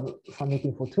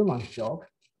submitting for 2 months job.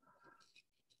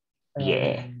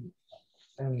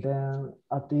 And then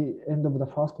at the end of the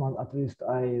first month, at least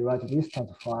I write a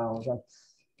restart file.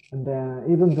 And then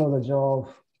even though the job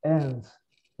ends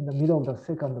in the middle of the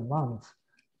second month,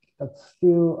 that's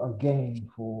still a gain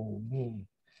for me.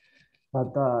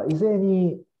 But is there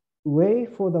any way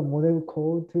for the model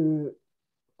code to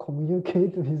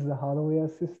communicate with the hardware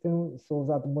system so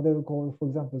that model code, for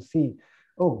example, see,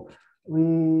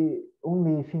 we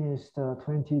only finished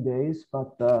 20 days,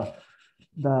 but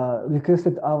the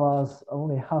requested hours are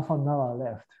only half an hour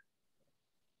left.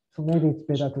 So maybe it's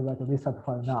better to write a restart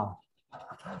file now.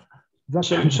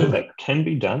 So that can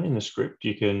be done in the script.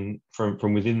 You can,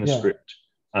 from within the script,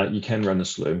 you can run the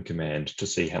slurm command to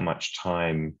see how much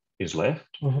time is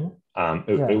left.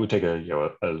 It would take a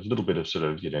little bit of sort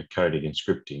of coding and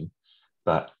scripting,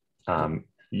 but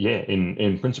Yeah,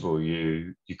 in principle,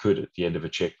 you could at the end of a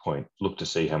checkpoint look to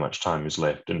see how much time is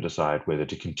left and decide whether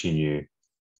to continue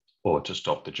or to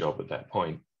stop the job at that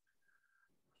point.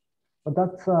 But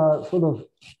that's sort of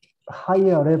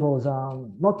higher levels,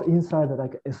 not inside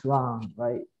like S1,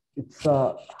 right? It's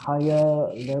a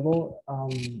higher level. How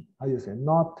do you say?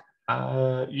 Not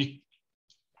the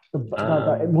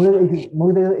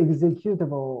model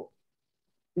executable.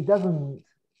 It doesn't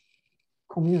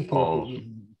communicate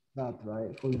in that,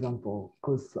 right? For example,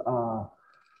 because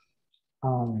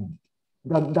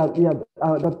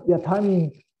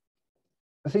timing.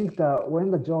 I think that when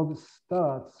the job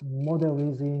starts, model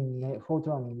is in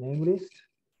Fortran name list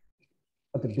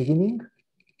at the beginning.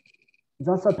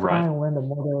 That's a time when the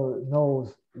model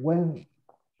knows when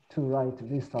to write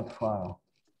restart file.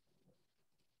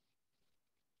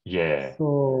 Yeah.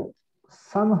 So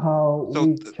somehow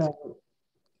we can.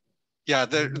 Yeah,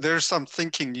 there's some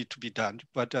thinking need to be done,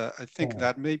 but I think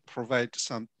that may provide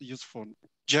some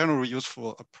general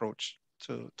useful approach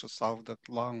to solve the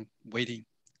long waiting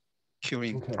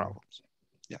queuing problems.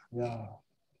 Yeah,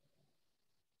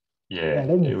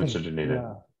 it would sort of need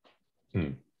a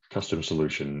custom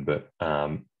solution, but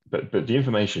the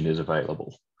information is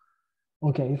available.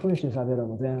 Okay, information is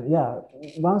available. Then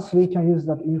once we can use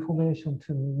that information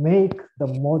to make the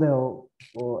model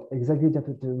or executive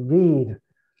to read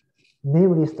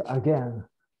name list again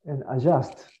and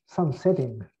adjust some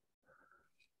setting,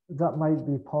 that might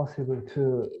be possible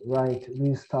to write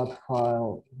restart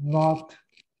file, not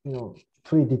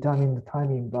predetermined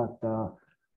timing, but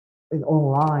in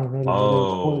online maybe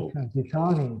model can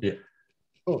determine. Yeah.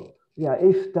 Oh yeah,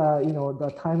 if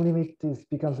the time limit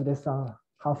becomes less than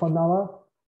half an hour,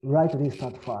 write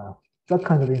restart file. That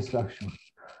kind of instruction.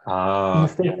 I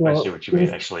see what you mean.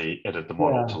 Actually edit the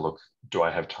model to look, do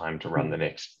I have time to run the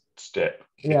next step?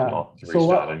 Yeah. If not,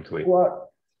 restart and quit.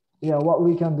 What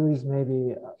we can do is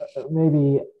maybe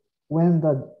when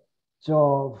the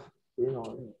job,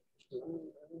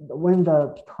 when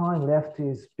the time left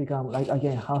is become like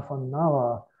again half an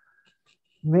hour,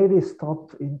 maybe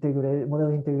stop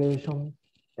model integration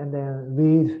and then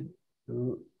read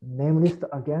name list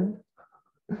again,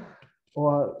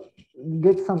 or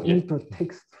get some input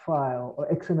text file or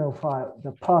XML file,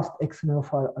 the past XML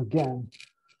file again,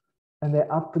 and then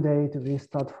update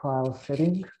restart file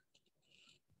setting.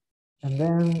 And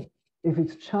then if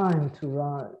it's time to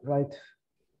write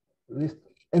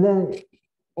and then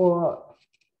or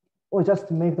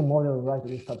just make the model write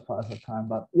restart file at a time.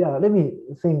 But let me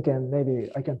think, and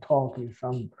maybe I can talk with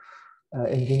some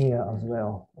engineer as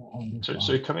well on this.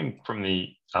 So coming from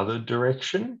the other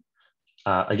direction,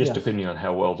 I guess depending on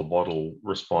how well the model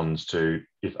responds to,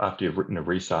 if after you've written a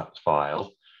restart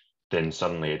file, then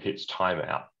suddenly it hits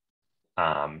timeout,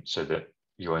 so that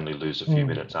you only lose a few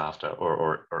minutes after,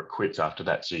 or it quits after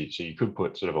that. So you could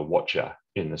put sort of a watcher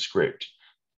in the script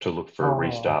to look for a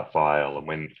restart file, and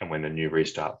when a new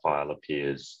restart file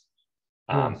appears,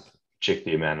 check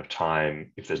the amount of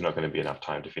time. If there's not going to be enough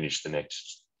time to finish the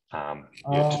next,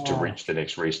 to reach the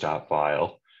next restart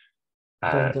file,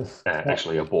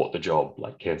 actually abort the job,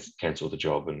 like cancel the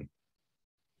job and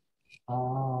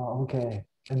and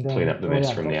then clean up the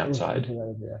mess from the outside.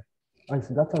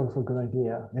 That's also a good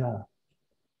idea.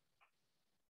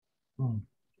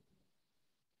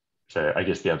 So I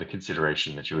guess the other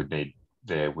consideration that you would need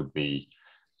there would be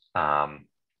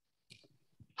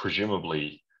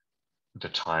presumably the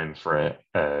time for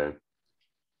a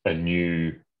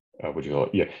new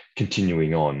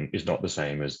continuing on is not the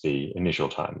same as the initial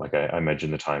time. Like I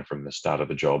imagine the time from the start of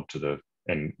the job to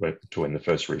when the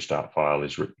first restart file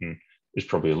is written is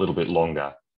probably a little bit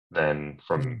longer than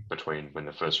from between when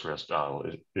the first restart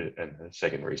and the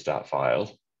second restart file,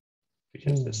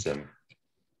 because there's some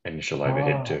initial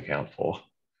overhead to account for.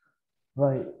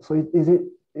 Right. So is it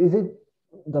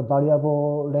the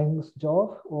variable length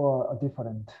job or a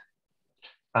different?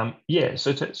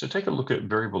 So take a look at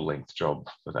variable length job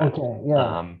for that.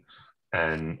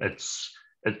 And it's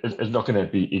not going to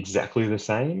be exactly the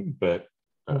same, but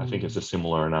I think it's a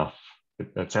similar enough.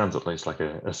 It sounds at least like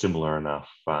a similar enough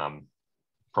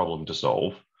problem to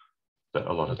solve that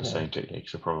a lot of the same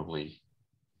techniques are probably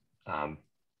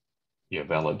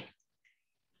valid.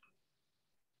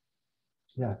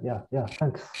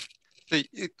 Thanks.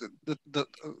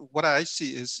 What I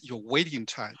see is your waiting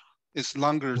time is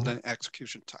longer than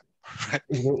execution time, right?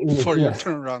 For your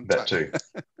turnaround time. That too.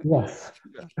 Yes.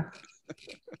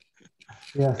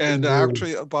 Yes. And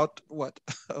actually about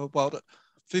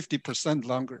 50%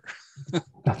 longer.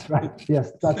 That's right.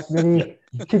 Yes, that's very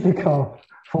typical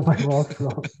for my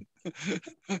workflow.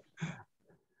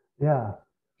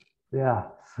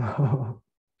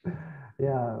 So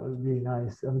Yeah, it would be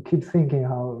nice. I keep thinking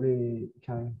how we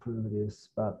can improve this.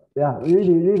 But yeah,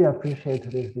 really appreciate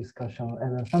this discussion.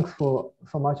 And thanks so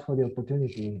much for the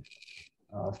opportunity,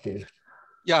 Steve.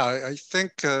 Yeah, I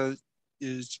think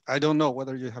I don't know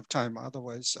whether you have time.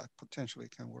 Otherwise, I potentially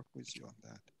can work with you on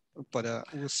that. But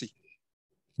we'll see.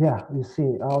 Yeah, you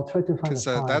see, I'll try to find a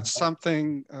time. That's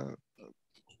something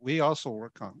we also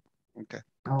work on. Okay.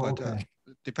 Oh, but okay.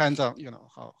 it depends on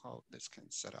how this can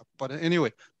set up. But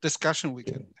anyway, discussion we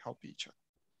can help each other.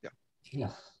 Yeah.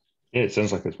 Yes. Yeah, it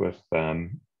sounds like it's worth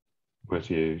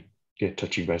you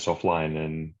touching base offline,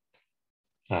 and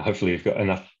hopefully you've got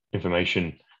enough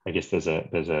information. I guess there's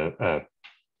a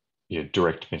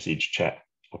direct message chat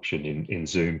option in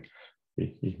Zoom.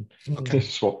 You okay.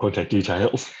 Swap contact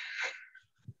details.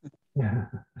 Yeah.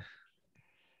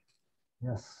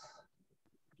 Yes.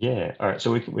 Yeah. All right.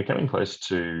 So we're coming close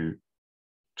to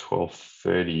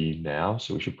 12:30 now,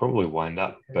 so we should probably wind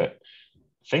up. But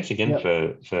thanks again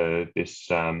for this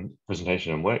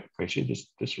presentation and work, Koichi.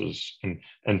 This was and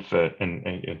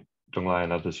Donglai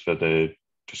and others for the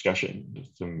discussion.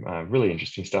 Some really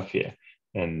interesting stuff here,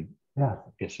 and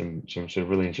some sort of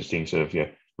really interesting sort of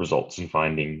results and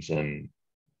findings, and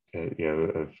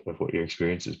of what your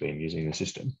experience has been using the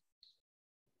system.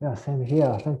 Yeah, same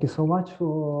here. Thank you so much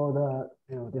for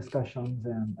the discussions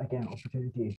and again opportunity